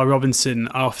Karl Robinson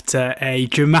after a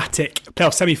dramatic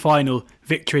playoff semi-final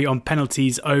victory on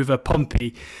penalties over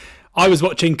Pompey. I was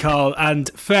watching, Karl, and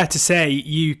fair to say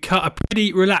you cut a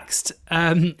pretty relaxed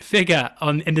figure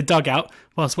in the dugout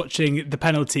whilst watching the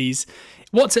penalties.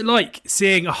 What's it like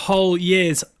seeing a whole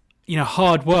year's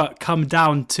hard work come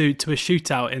down to a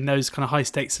shootout in those kind of high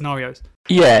stakes scenarios?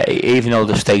 Yeah, even though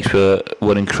the stakes were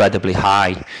incredibly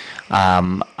high,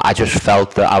 I just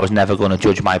felt that I was never going to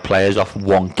judge my players off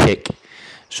one kick.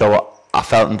 So I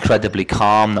felt incredibly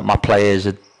calm that my players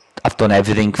I've done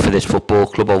everything for this football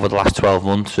club over the last 12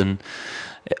 months, and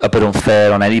a bit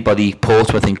unfair on anybody,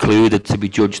 Portsmouth included, to be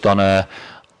judged on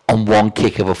one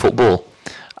kick of a football.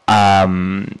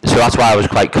 So that's why I was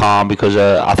quite calm, because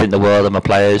I think the world of my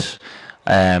players.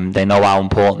 They know how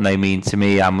important they mean to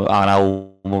me and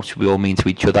how much we all mean to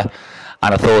each other.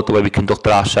 And I thought the way we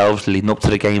conducted ourselves leading up to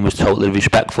the game was totally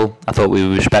respectful. I thought we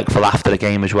were respectful after the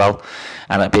game as well.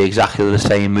 And it'd be exactly the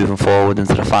same moving forward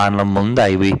into the final on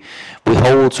Monday. We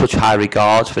hold such high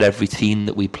regards for every team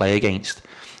that we play against,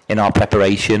 in our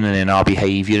preparation and in our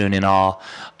behaviour and in our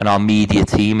media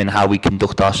team and how we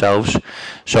conduct ourselves.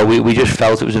 So we just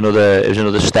felt it was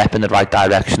another step in the right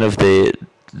direction of the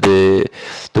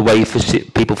way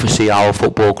people foresee our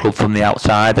football club from the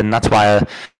outside, and that's why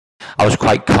I was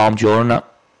quite calm during that.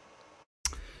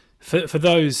 For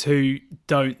those who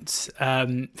don't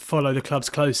follow the clubs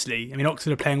closely, I mean,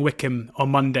 Oxford are playing Wycombe on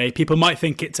Monday. People might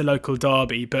think it's a local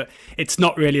derby, but it's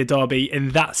not really a derby in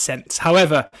that sense.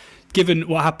 However, given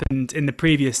what happened in the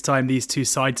previous time these two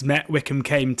sides met, Wycombe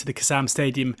came to the Kassam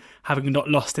Stadium having not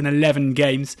lost in 11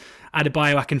 games.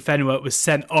 Adebayo Akinfenwa was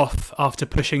sent off after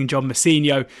pushing John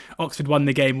Mousinho. Oxford won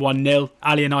the game 1-0.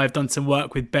 Ali and I have done some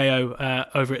work with Bayo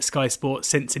over at Sky Sports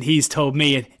since, and he's told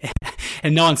me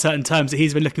in no uncertain terms that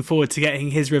he's been looking forward to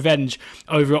getting his revenge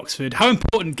over Oxford. How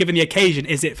important, given the occasion,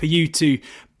 is it for you to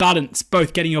balance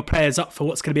both getting your players up for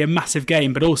what's going to be a massive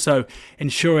game, but also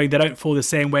ensuring they don't fall the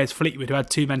same way as Fleetwood, who had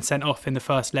 2 men sent off in the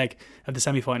first leg of the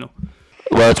semi-final?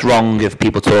 Well, it's wrong if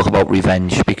people talk about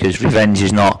revenge, because revenge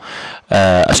is not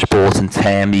a sporting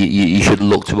term. You should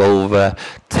look to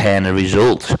overturn a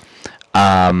result.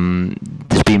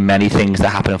 There's been many things that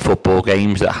happen in football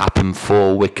games that happen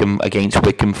for Wycombe against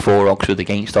Wycombe, for Oxford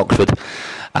against Oxford.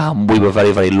 We were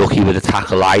very, very lucky with the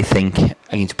tackle, I think,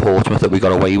 against Portsmouth that we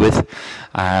got away with.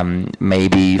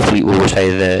 Maybe Fleetwood will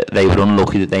say that they were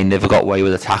unlucky that they never got away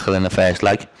with a tackle in the first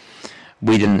leg.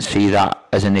 We didn't see that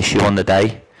as an issue on the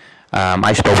day.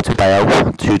 I spoke to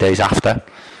Bayo 2 days after,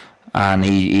 and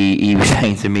he was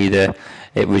saying to me that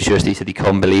it was just, he said he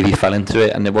couldn't believe he fell into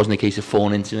it, and it wasn't a case of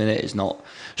falling into it. It's not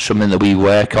something that we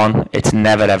work on. It's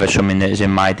never ever something that is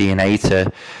in my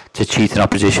DNA to cheat an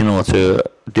opposition or to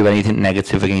do anything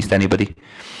negative against anybody.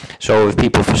 So if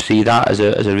people foresee that as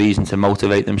a reason to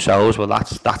motivate themselves, well,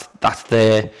 that's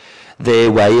their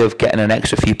way of getting an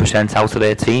extra few percent out of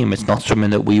their team. It's not something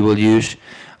that we will use,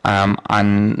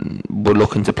 and we're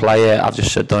looking to play it. I've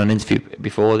just done an interview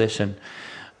before this, and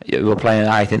we're playing,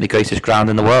 I think, the greatest ground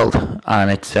in the world,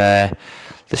 and it's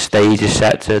the stage is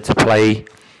set to play,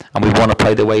 and we want to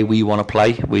play the way we want to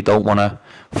play. We don't want to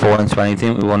fall into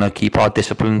anything. We want to keep our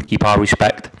discipline, keep our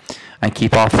respect, and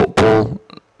keep our football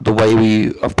the way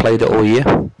we have played it all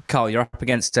year. Carl, you're up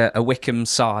against a Wycombe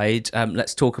side.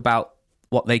 Let's talk about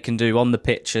what they can do on the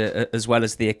pitch as well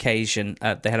as the occasion.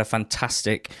 They had a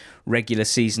fantastic regular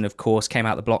season, of course, came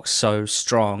out the blocks so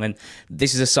strong. And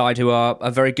this is a side who are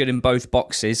very good in both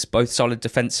boxes, both solid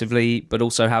defensively, but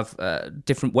also have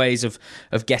different ways of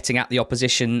getting at the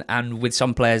opposition, and with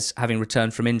some players having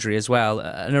returned from injury as well.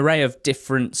 An array of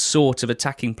different sort of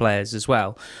attacking players as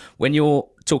well. When you're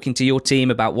talking to your team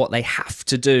about what they have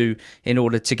to do in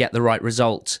order to get the right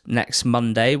result next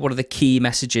Monday, what are the key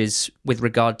messages with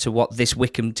regard to what this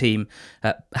Wycombe team,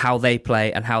 how they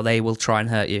play and how they will try and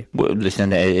hurt you? Well,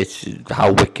 listen, it's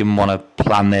how Wycombe want to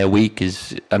plan their week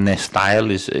and their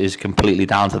style is completely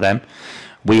down to them.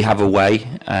 We have a way,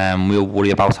 we'll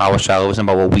worry about ourselves and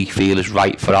about what we feel is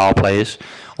right for our players,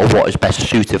 or what is best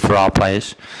suited for our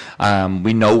players.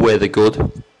 We know where they're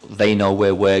good. They know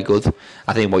where we're good.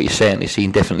 I think what you're certainly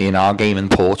seeing differently in our game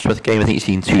and Portsmouth game, I think you're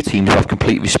seeing two teams who have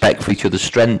complete respect for each other's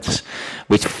strengths,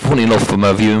 which, funny enough, from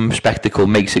a viewing spectacle,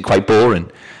 makes it quite boring.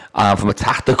 From a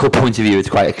tactical point of view, it's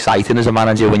quite exciting as a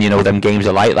manager when you know them games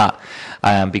are like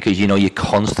that, because you know you're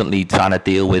constantly trying to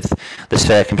deal with the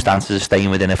circumstances of staying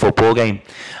within a football game.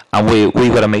 And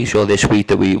we've got to make sure this week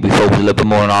that we focus a little bit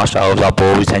more on ourselves, our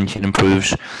ball retention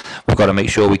improves. We've got to make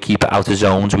sure we keep it out of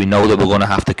zones. We know that we're going to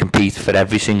have to compete for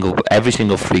every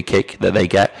single free kick that they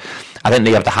get. I think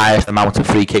they have the highest amount of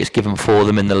free kicks given for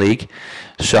them in the league.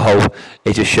 So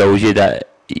it just shows you that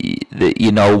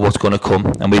you know what's going to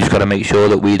come, and we just got to make sure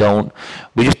that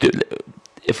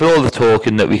if all the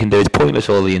talking that we can do, it's pointless,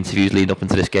 all the interviews leading up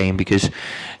into this game, because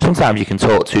sometimes you can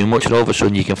talk too much and all of a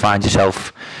sudden you can find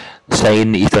yourself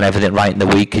saying that you've done everything right in the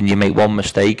week and you make one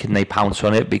mistake and they pounce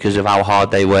on it because of how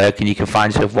hard they work, and you can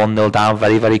find yourself 1-0 down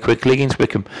very, very quickly against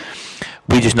Wycombe.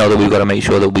 We just know that we've got to make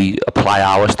sure that we apply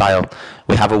our style.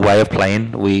 We have a way of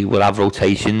playing. We will have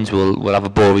rotations. We'll have a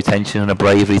ball retention and a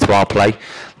bravery to our play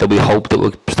that we hope that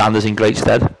will stand us in great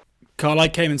stead. Carl, I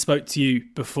came and spoke to you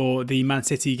before the Man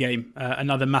City game,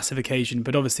 another massive occasion,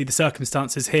 but obviously the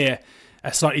circumstances here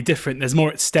are slightly different. There's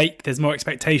more at stake, there's more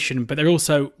expectation, but there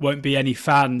also won't be any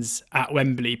fans at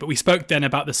Wembley. But we spoke then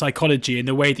about the psychology and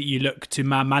the way that you look to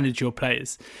manage your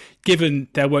players. Given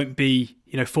there won't be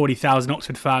 40,000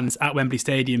 Oxford fans at Wembley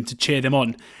Stadium to cheer them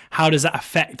on, how does that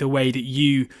affect the way that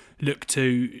you look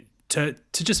to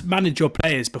just manage your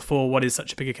players before what is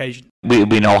such a big occasion? We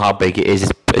know how big it is.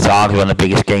 It's arguably the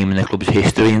biggest game in the club's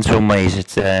history in some ways.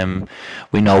 It's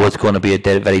we know it's going to be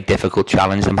a very difficult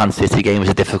challenge. The Man City game was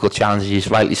a difficult challenge, as you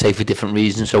rightly say, for different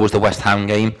reasons. So was the West Ham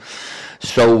game.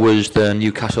 So was the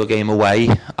Newcastle game away.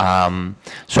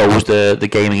 So was the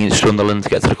game against Sunderland to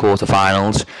get to the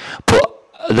quarterfinals. But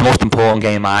the most important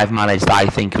game I've managed, I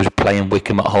think, was playing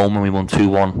Wycombe at home when we won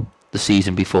 2-1 the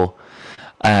season before.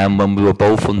 When we were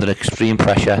both under extreme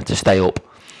pressure to stay up,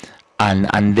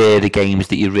 and they're the games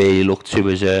that you really look to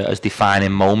as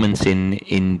defining moments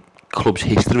in club's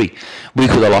history. We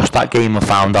could have lost that game and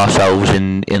found ourselves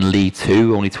in League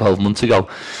Two only 12 months ago.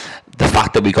 The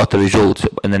fact that we got the result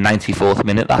in the 94th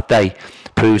minute that day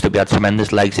proves that we had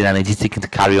tremendous legs and energy to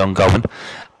carry on going.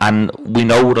 And we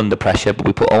know we're under pressure, but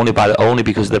we put only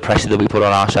because of the pressure that we put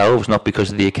on ourselves, not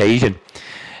because of the occasion.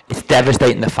 It's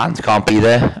devastating the fans can't be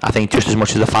there. I think just as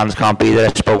much as the fans can't be there.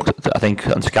 I spoke, I think,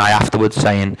 on Sky afterwards,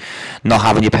 saying not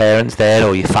having your parents there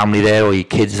or your family there or your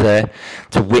kids there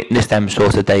to witness them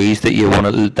sort of days that you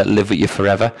want that live with you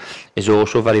forever is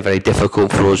also very, very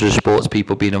difficult for us as sports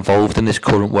people being involved in this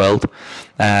current world,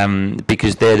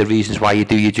 because they're the reasons why you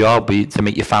do your job, to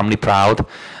make your family proud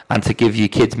and to give your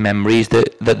kids memories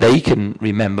that they can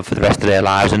remember for the rest of their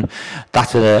lives. And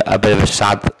that's a bit of a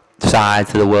sad side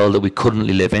to the world that we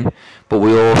currently live in, but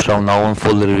we also know and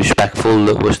fully respectful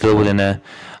that we're still within a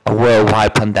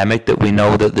worldwide pandemic, that we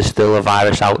know that there's still a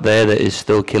virus out there that is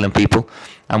still killing people,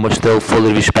 and we're still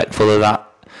fully respectful of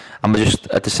that, and we're just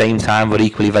at the same time we're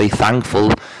equally very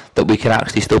thankful that we can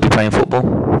actually still be playing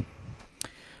football.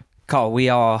 Carl, we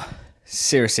are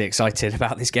seriously excited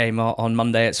about this game on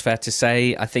Monday, it's fair to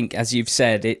say. I think, as you've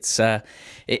said, it's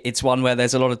one where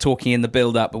there's a lot of talking in the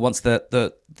build-up, but once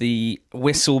the the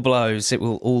whistle blows, it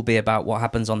will all be about what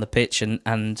happens on the pitch,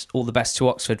 and all the best to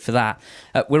Oxford for that.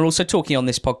 We're also talking on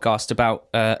this podcast about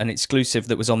an exclusive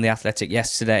that was on The Athletic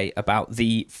yesterday about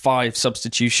the 5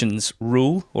 substitutions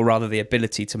rule, or rather the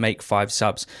ability to make 5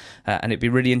 subs. And it'd be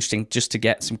really interesting just to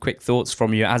get some quick thoughts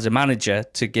from you as a manager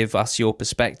to give us your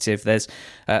perspective. There's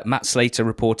Matt Slater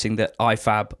reporting that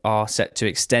IFAB are set to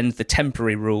extend the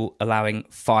temporary rule, allowing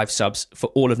 5 subs for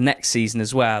all of next season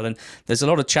as well. And there's a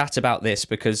lot of chat about this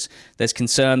because there's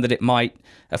concern that it might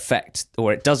affect,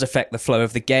 or it does affect, the flow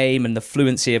of the game and the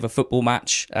fluency of a football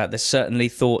match. There's certainly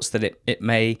thoughts that it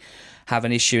may have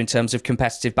an issue in terms of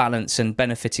competitive balance and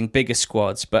benefiting bigger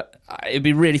squads. But it'd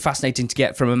be really fascinating to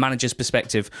get from a manager's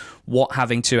perspective what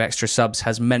having 2 extra subs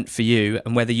has meant for you,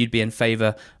 and whether you'd be in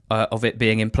favour of it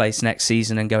being in place next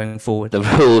season and going forward. The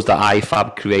rules that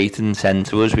IFAB created and sent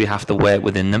to us, we have to work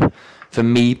within them. For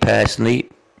me personally,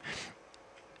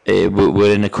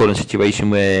 we're in a current situation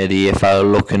where the EFL are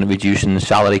looking at reducing the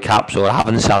salary caps, or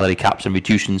having the salary caps and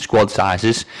reducing squad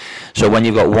sizes. So when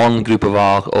you've got one group of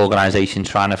our organisation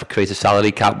trying to create a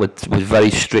salary cap with very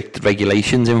strict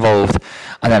regulations involved,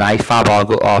 and then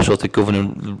IFAB, our sort of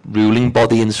governing ruling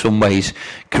body in some ways,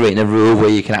 creating a rule where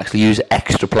you can actually use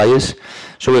extra players.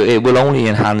 So it will only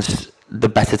enhance the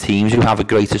better teams who have a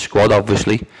greater squad,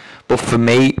 obviously. But for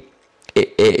me,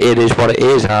 it is what it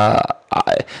is.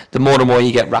 The more and more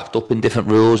you get wrapped up in different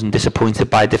rules and disappointed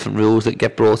by different rules that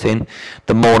get brought in,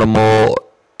 the more and more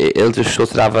it'll just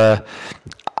sort of have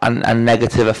a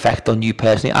negative effect on you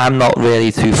personally. I'm not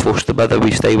really too fussed whether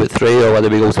we stay with 3 or whether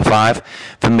we go to 5.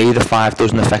 For me, the 5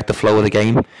 doesn't affect the flow of the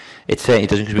game. It certainly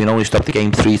doesn't, because we can only stop the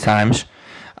game 3 times.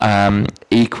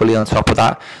 Equally on top of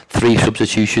that, 3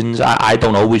 substitutions. I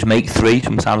don't always make 3,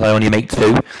 sometimes I only make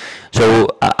 2. So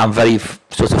I'm very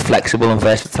sort of flexible and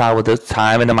versatile with the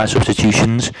timing of my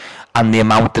substitutions and the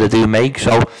amount that I do make.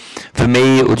 So for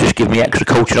me, it will just give me extra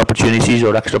coaching opportunities,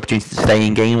 or extra opportunities to stay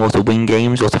in game, or to win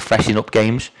games, or to freshen up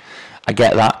games. I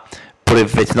get that. But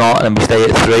if it's not, and we stay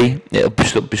at 3, it'll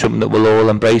be something that we'll all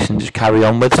embrace and just carry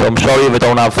on with. So I'm sorry if I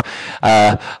don't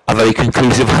have a very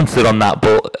conclusive answer on that,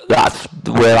 but that's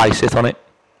where I sit on it.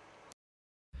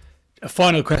 A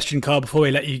final question, Carl, before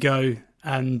we let you go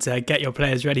and get your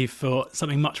players ready for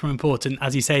something much more important,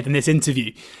 as you say, than this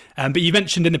interview. But you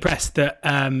mentioned in the press that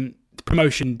the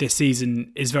promotion this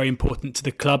season is very important to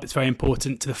the club. It's very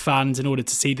important to the fans in order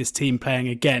to see this team playing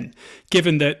again.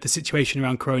 Given the situation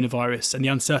around coronavirus and the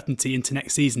uncertainty into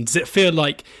next season, does it feel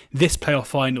like this playoff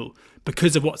final,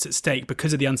 because of what's at stake,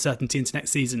 because of the uncertainty into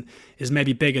next season, is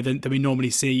maybe bigger than we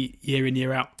normally see year in,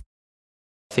 year out?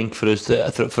 I think for us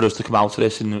to come out of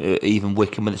this, and even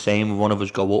Wycombe were the same, when one of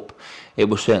us go up, it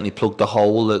will certainly plug the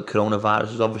hole that coronavirus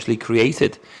has obviously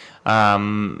created.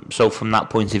 So from that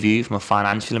point of view, from a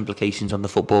financial implications on the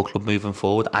football club moving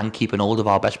forward and keeping hold of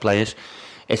our best players,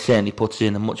 it certainly puts us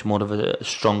in a much more of a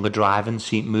stronger driving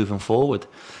seat moving forward.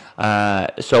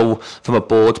 So from a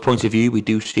board's point of view, we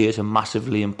do see it as a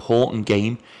massively important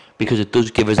game, because it does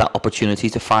give us that opportunity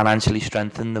to financially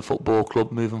strengthen the football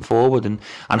club moving forward, and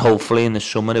hopefully in the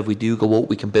summer, if we do go up,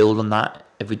 we can build on that.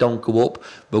 If we don't go up,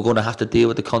 we're going to have to deal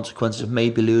with the consequences of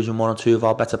maybe losing 1 or 2 of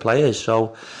our better players.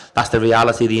 So that's the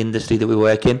reality of the industry that we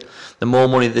work in. The more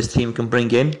money this team can bring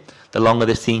in, the longer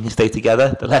this team can stay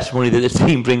together. The less money that this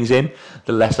team brings in,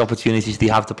 the less opportunities they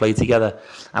have to play together.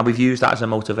 And we've used that as a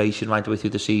motivation right the way through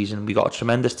the season. We've got a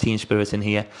tremendous team spirit in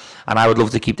here, and I would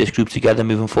love to keep this group together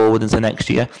moving forward into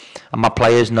next year. And my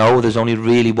players know there's only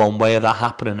really one way of that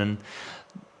happening, and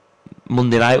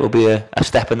Monday night will be a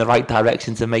step in the right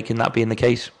direction to making that being the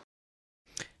case.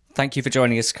 Thank you for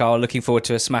joining us, Carl. Looking forward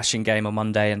to a smashing game on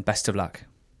Monday, and best of luck.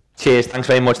 Cheers. Thanks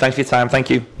very much. Thanks for your time. Thank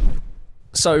you.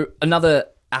 So another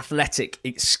Athletic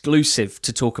exclusive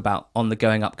to talk about on the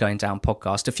Going Up, Going Down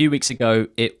podcast. A few weeks ago,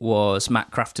 it was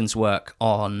Matt Crafton's work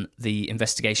on the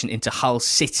investigation into Hull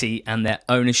City and their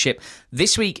ownership.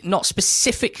 This week, not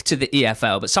specific to the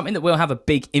EFL, but something that will have a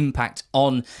big impact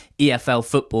on EFL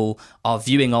football, our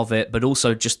viewing of it, but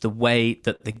also just the way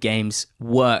that the games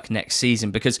work next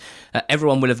season. Because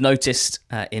everyone will have noticed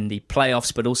in the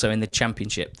playoffs, but also in the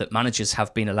Championship, that managers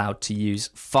have been allowed to use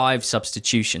 5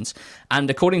 substitutions. And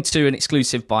according to an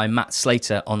exclusive by Matt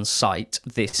Slater on site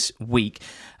this week,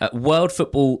 World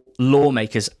Football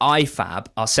lawmakers IFAB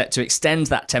are set to extend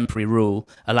that temporary rule,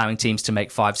 allowing teams to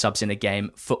make 5 subs in a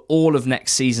game for all of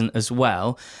next season as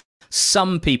well.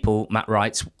 Some people, Matt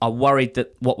writes, are worried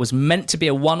that what was meant to be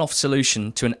a one-off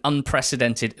solution to an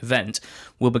unprecedented event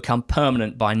will become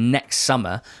permanent by next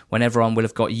summer, when everyone will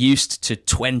have got used to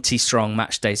 20-strong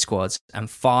matchday squads and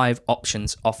 5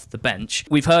 options off the bench.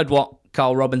 We've heard what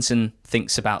Carl Robinson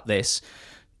thinks about this.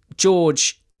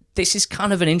 George, this is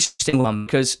kind of an interesting one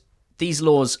because these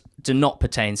laws do not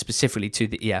pertain specifically to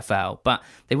the EFL, but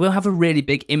they will have a really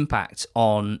big impact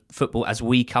on football as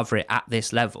we cover it at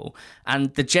this level.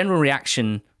 And the general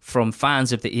reaction from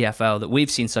fans of the EFL that we've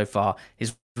seen so far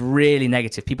is really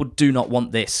negative. People do not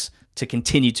want this to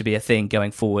continue to be a thing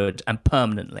going forward and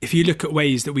permanently. If you look at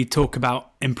ways that we talk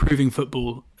about improving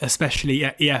football, especially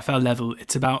at EFL level,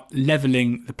 it's about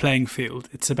levelling the playing field.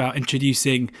 It's about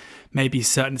introducing maybe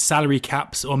certain salary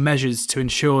caps or measures to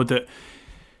ensure that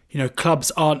clubs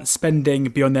aren't spending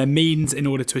beyond their means in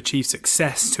order to achieve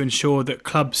success, to ensure that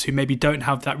clubs who maybe don't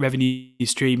have that revenue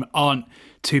stream aren't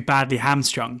too badly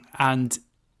hamstrung. And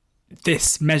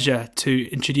this measure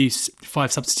to introduce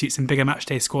 5 substitutes and bigger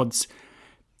matchday squads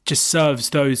just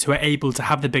serves those who are able to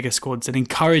have the bigger squads and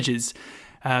encourages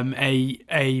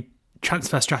a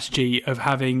transfer strategy of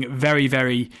having very,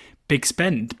 very big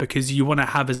spend, because you want to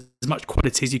have as much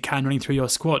quality as you can running through your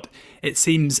squad. It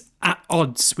seems at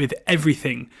odds with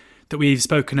everything that we've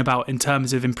spoken about in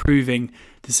terms of improving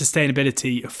the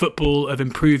sustainability of football, of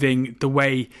improving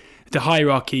the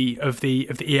hierarchy of the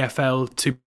EFL,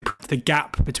 to the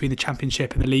gap between the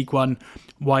Championship and the League One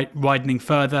widening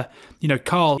further.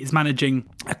 Carl is managing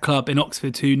a club in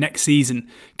Oxford who next season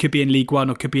could be in League One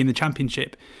or could be in the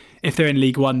Championship. If they're in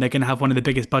League One, they're going to have one of the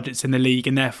biggest budgets in the league,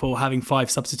 and therefore having 5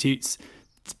 substitutes,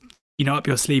 up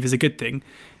your sleeve is a good thing.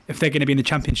 If they're going to be in the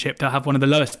Championship, they'll have one of the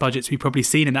lowest budgets we've probably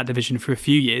seen in that division for a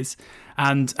few years,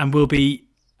 and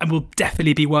will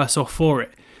definitely be worse off for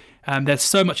it. There's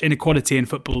so much inequality in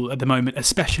football at the moment,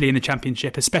 especially in the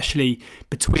Championship, especially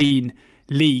between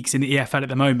leagues in the EFL at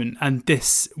the moment, and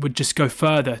this would just go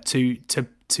further to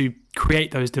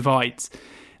create those divides.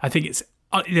 I think it's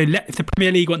if the Premier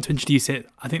League want to introduce it,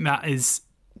 I think that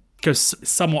goes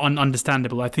somewhat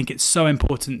understandable. I think it's so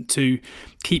important to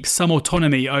keep some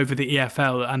autonomy over the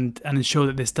EFL and ensure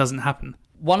that this doesn't happen.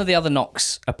 One of the other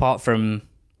knocks, apart from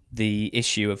the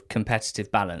issue of competitive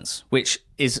balance, which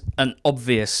is an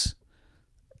obvious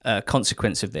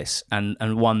consequence of this,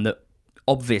 and one that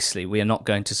obviously we are not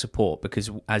going to support, because,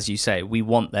 as you say, we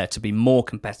want there to be more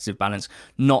competitive balance,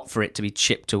 not for it to be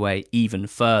chipped away even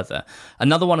further.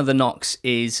 Another one of the knocks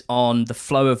is on the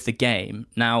flow of the game.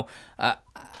 Now,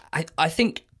 I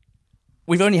think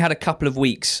we've only had a couple of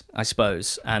weeks, I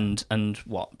suppose, and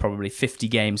probably 50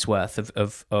 games worth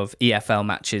of EFL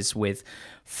matches with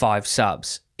 5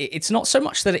 subs. It's not so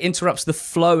much that it interrupts the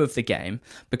flow of the game,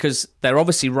 because they're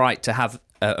obviously right to have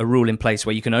a rule in place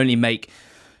where you can only make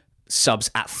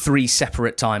subs at 3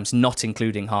 separate times, not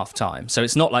including half time. So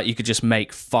it's not like you could just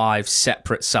make 5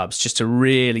 separate subs just to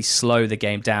really slow the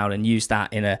game down and use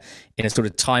that in a sort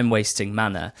of time wasting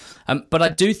manner. But I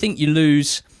do think you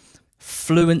lose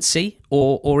fluency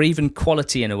or even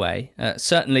quality in a way.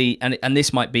 Certainly, and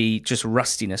this might be just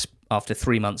rustiness after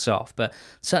 3 months off, but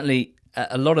certainly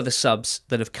a lot of the subs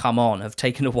that have come on have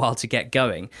taken a while to get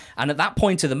going. And at that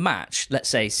point of the match, let's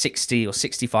say 60 or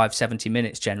 65, 70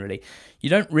 minutes generally, you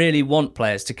don't really want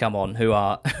players to come on who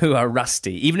are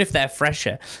rusty, even if they're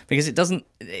fresher, because it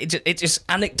just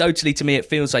anecdotally to me, it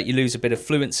feels like you lose a bit of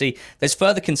fluency. There's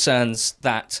further concerns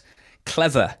that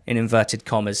clever, in inverted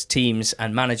commas, teams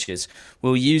and managers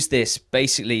will use this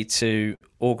basically to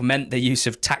augment the use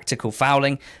of tactical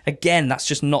fouling. Again, that's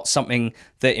just not something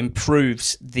that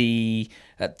improves the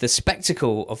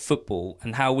spectacle of football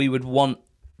and how we would want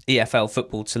EFL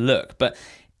football to look. But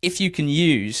if you can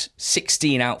use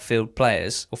 16 outfield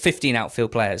players, or 15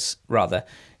 outfield players rather,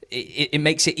 it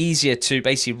makes it easier to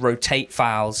basically rotate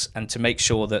fouls and to make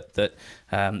sure that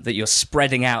you're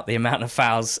spreading out the amount of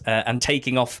fouls and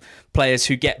taking off players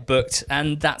who get booked.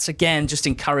 And that's, again, just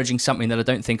encouraging something that I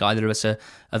don't think either of us are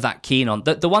that keen on.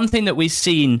 The one thing that we've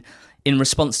seen in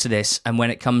response to this, and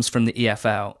when it comes from the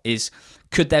EFL, is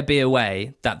could there be a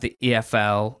way that the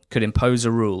EFL could impose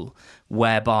a rule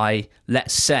whereby,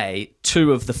 let's say,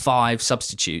 2 of the 5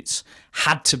 substitutes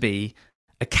had to be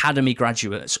academy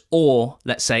graduates, or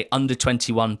let's say under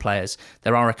 21 players.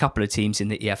 There are a couple of teams in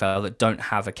the EFL that don't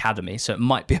have academy, so it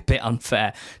might be a bit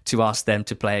unfair to ask them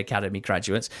to play academy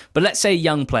graduates. But let's say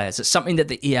young players. It's something that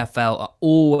the EFL are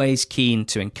always keen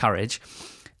to encourage.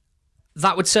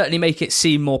 That would certainly make it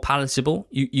seem more palatable.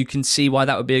 You can see why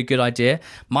that would be a good idea.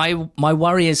 My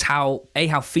worry is how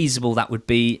feasible that would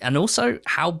be, and also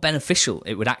how beneficial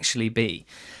it would actually be.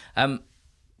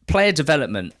 Player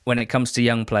development, when it comes to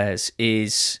young players,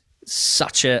 is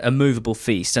such a movable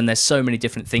feast, and there's so many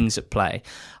different things at play.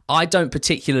 I don't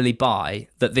particularly buy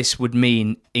that this would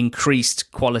mean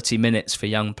increased quality minutes for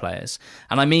young players.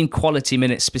 And I mean quality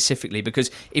minutes specifically because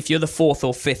if you're the 4th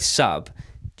or 5th sub,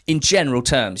 in general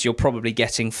terms, you're probably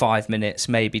getting 5 minutes,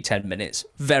 maybe 10 minutes.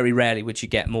 Very rarely would you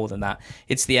get more than that.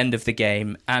 It's the end of the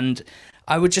game. And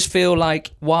I would just feel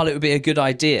like, while it would be a good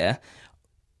idea,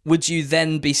 would you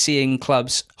then be seeing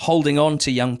clubs holding on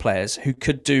to young players who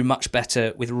could do much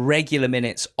better with regular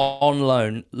minutes on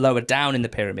loan, lower down in the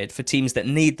pyramid, for teams that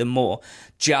need them more,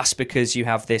 just because you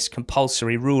have this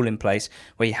compulsory rule in place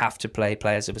where you have to play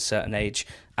players of a certain age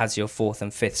as your 4th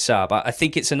and 5th sub? I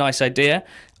think it's a nice idea.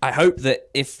 I hope that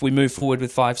if we move forward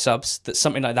with 5 subs, that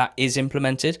something like that is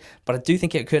implemented. But I do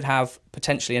think it could have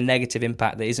potentially a negative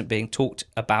impact that isn't being talked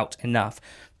about enough.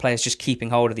 Players just keeping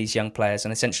hold of these young players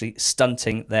and essentially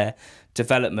stunting their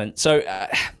development. So,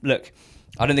 look,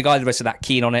 I don't think either of us are that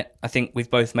keen on it. I think we've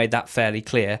both made that fairly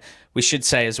clear. We should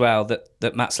say as well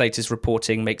that Matt Slater's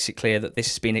reporting makes it clear that this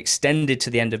has been extended to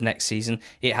the end of next season.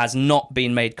 It has not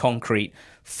been made concrete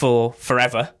for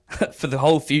forever, for the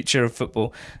whole future of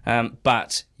football.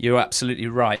 But you're absolutely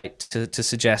right to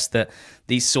suggest that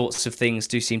these sorts of things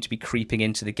do seem to be creeping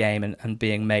into the game and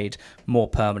being made more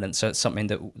permanent. So it's something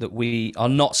that we are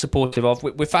not supportive of.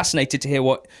 We're fascinated to hear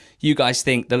what you guys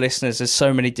think, the listeners. There's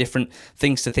so many different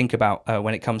things to think about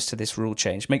when it comes to this rule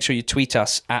change. Make sure you tweet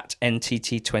us at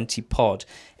NTT20pod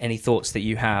any thoughts that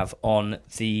you have on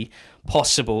the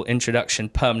possible introduction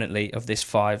permanently of this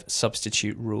 5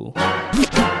 substitute rule.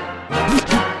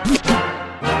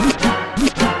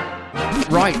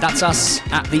 Right, that's us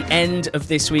at the end of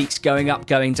this week's Going Up,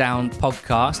 Going Down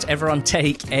podcast. Everyone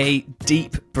take a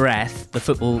deep breath. The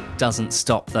football doesn't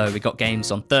stop, though. We got games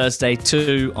on Thursday,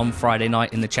 2 on Friday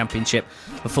night in the Championship,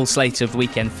 a full slate of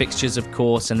weekend fixtures, of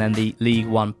course, and then the League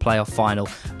One playoff final.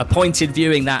 Appointed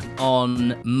viewing that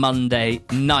on Monday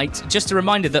night. Just a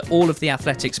reminder that all of the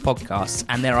Athletics podcasts,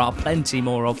 and there are plenty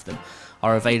more of them,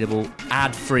 are available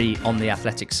ad-free on the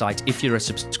Athletic site if you're a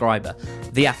subscriber.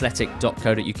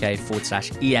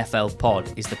 theathletic.co.uk/EFL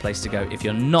pod is the place to go if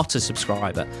you're not a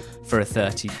subscriber for a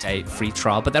 30-day free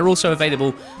trial. But they're also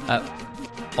available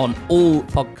on all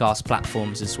podcast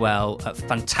platforms as well.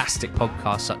 Fantastic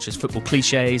podcasts such as Football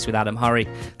Cliches with Adam Hurrey.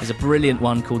 There's a brilliant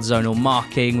one called Zonal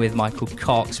Marking with Michael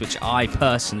Cox, which I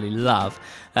personally love.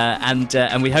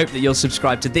 And we hope that you'll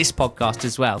subscribe to this podcast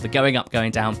as well, the Going Up, Going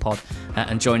Down pod,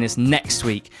 and join us next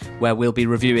week, where we'll be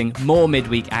reviewing more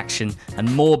midweek action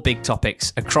and more big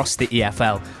topics across the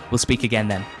EFL. We'll speak again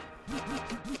then.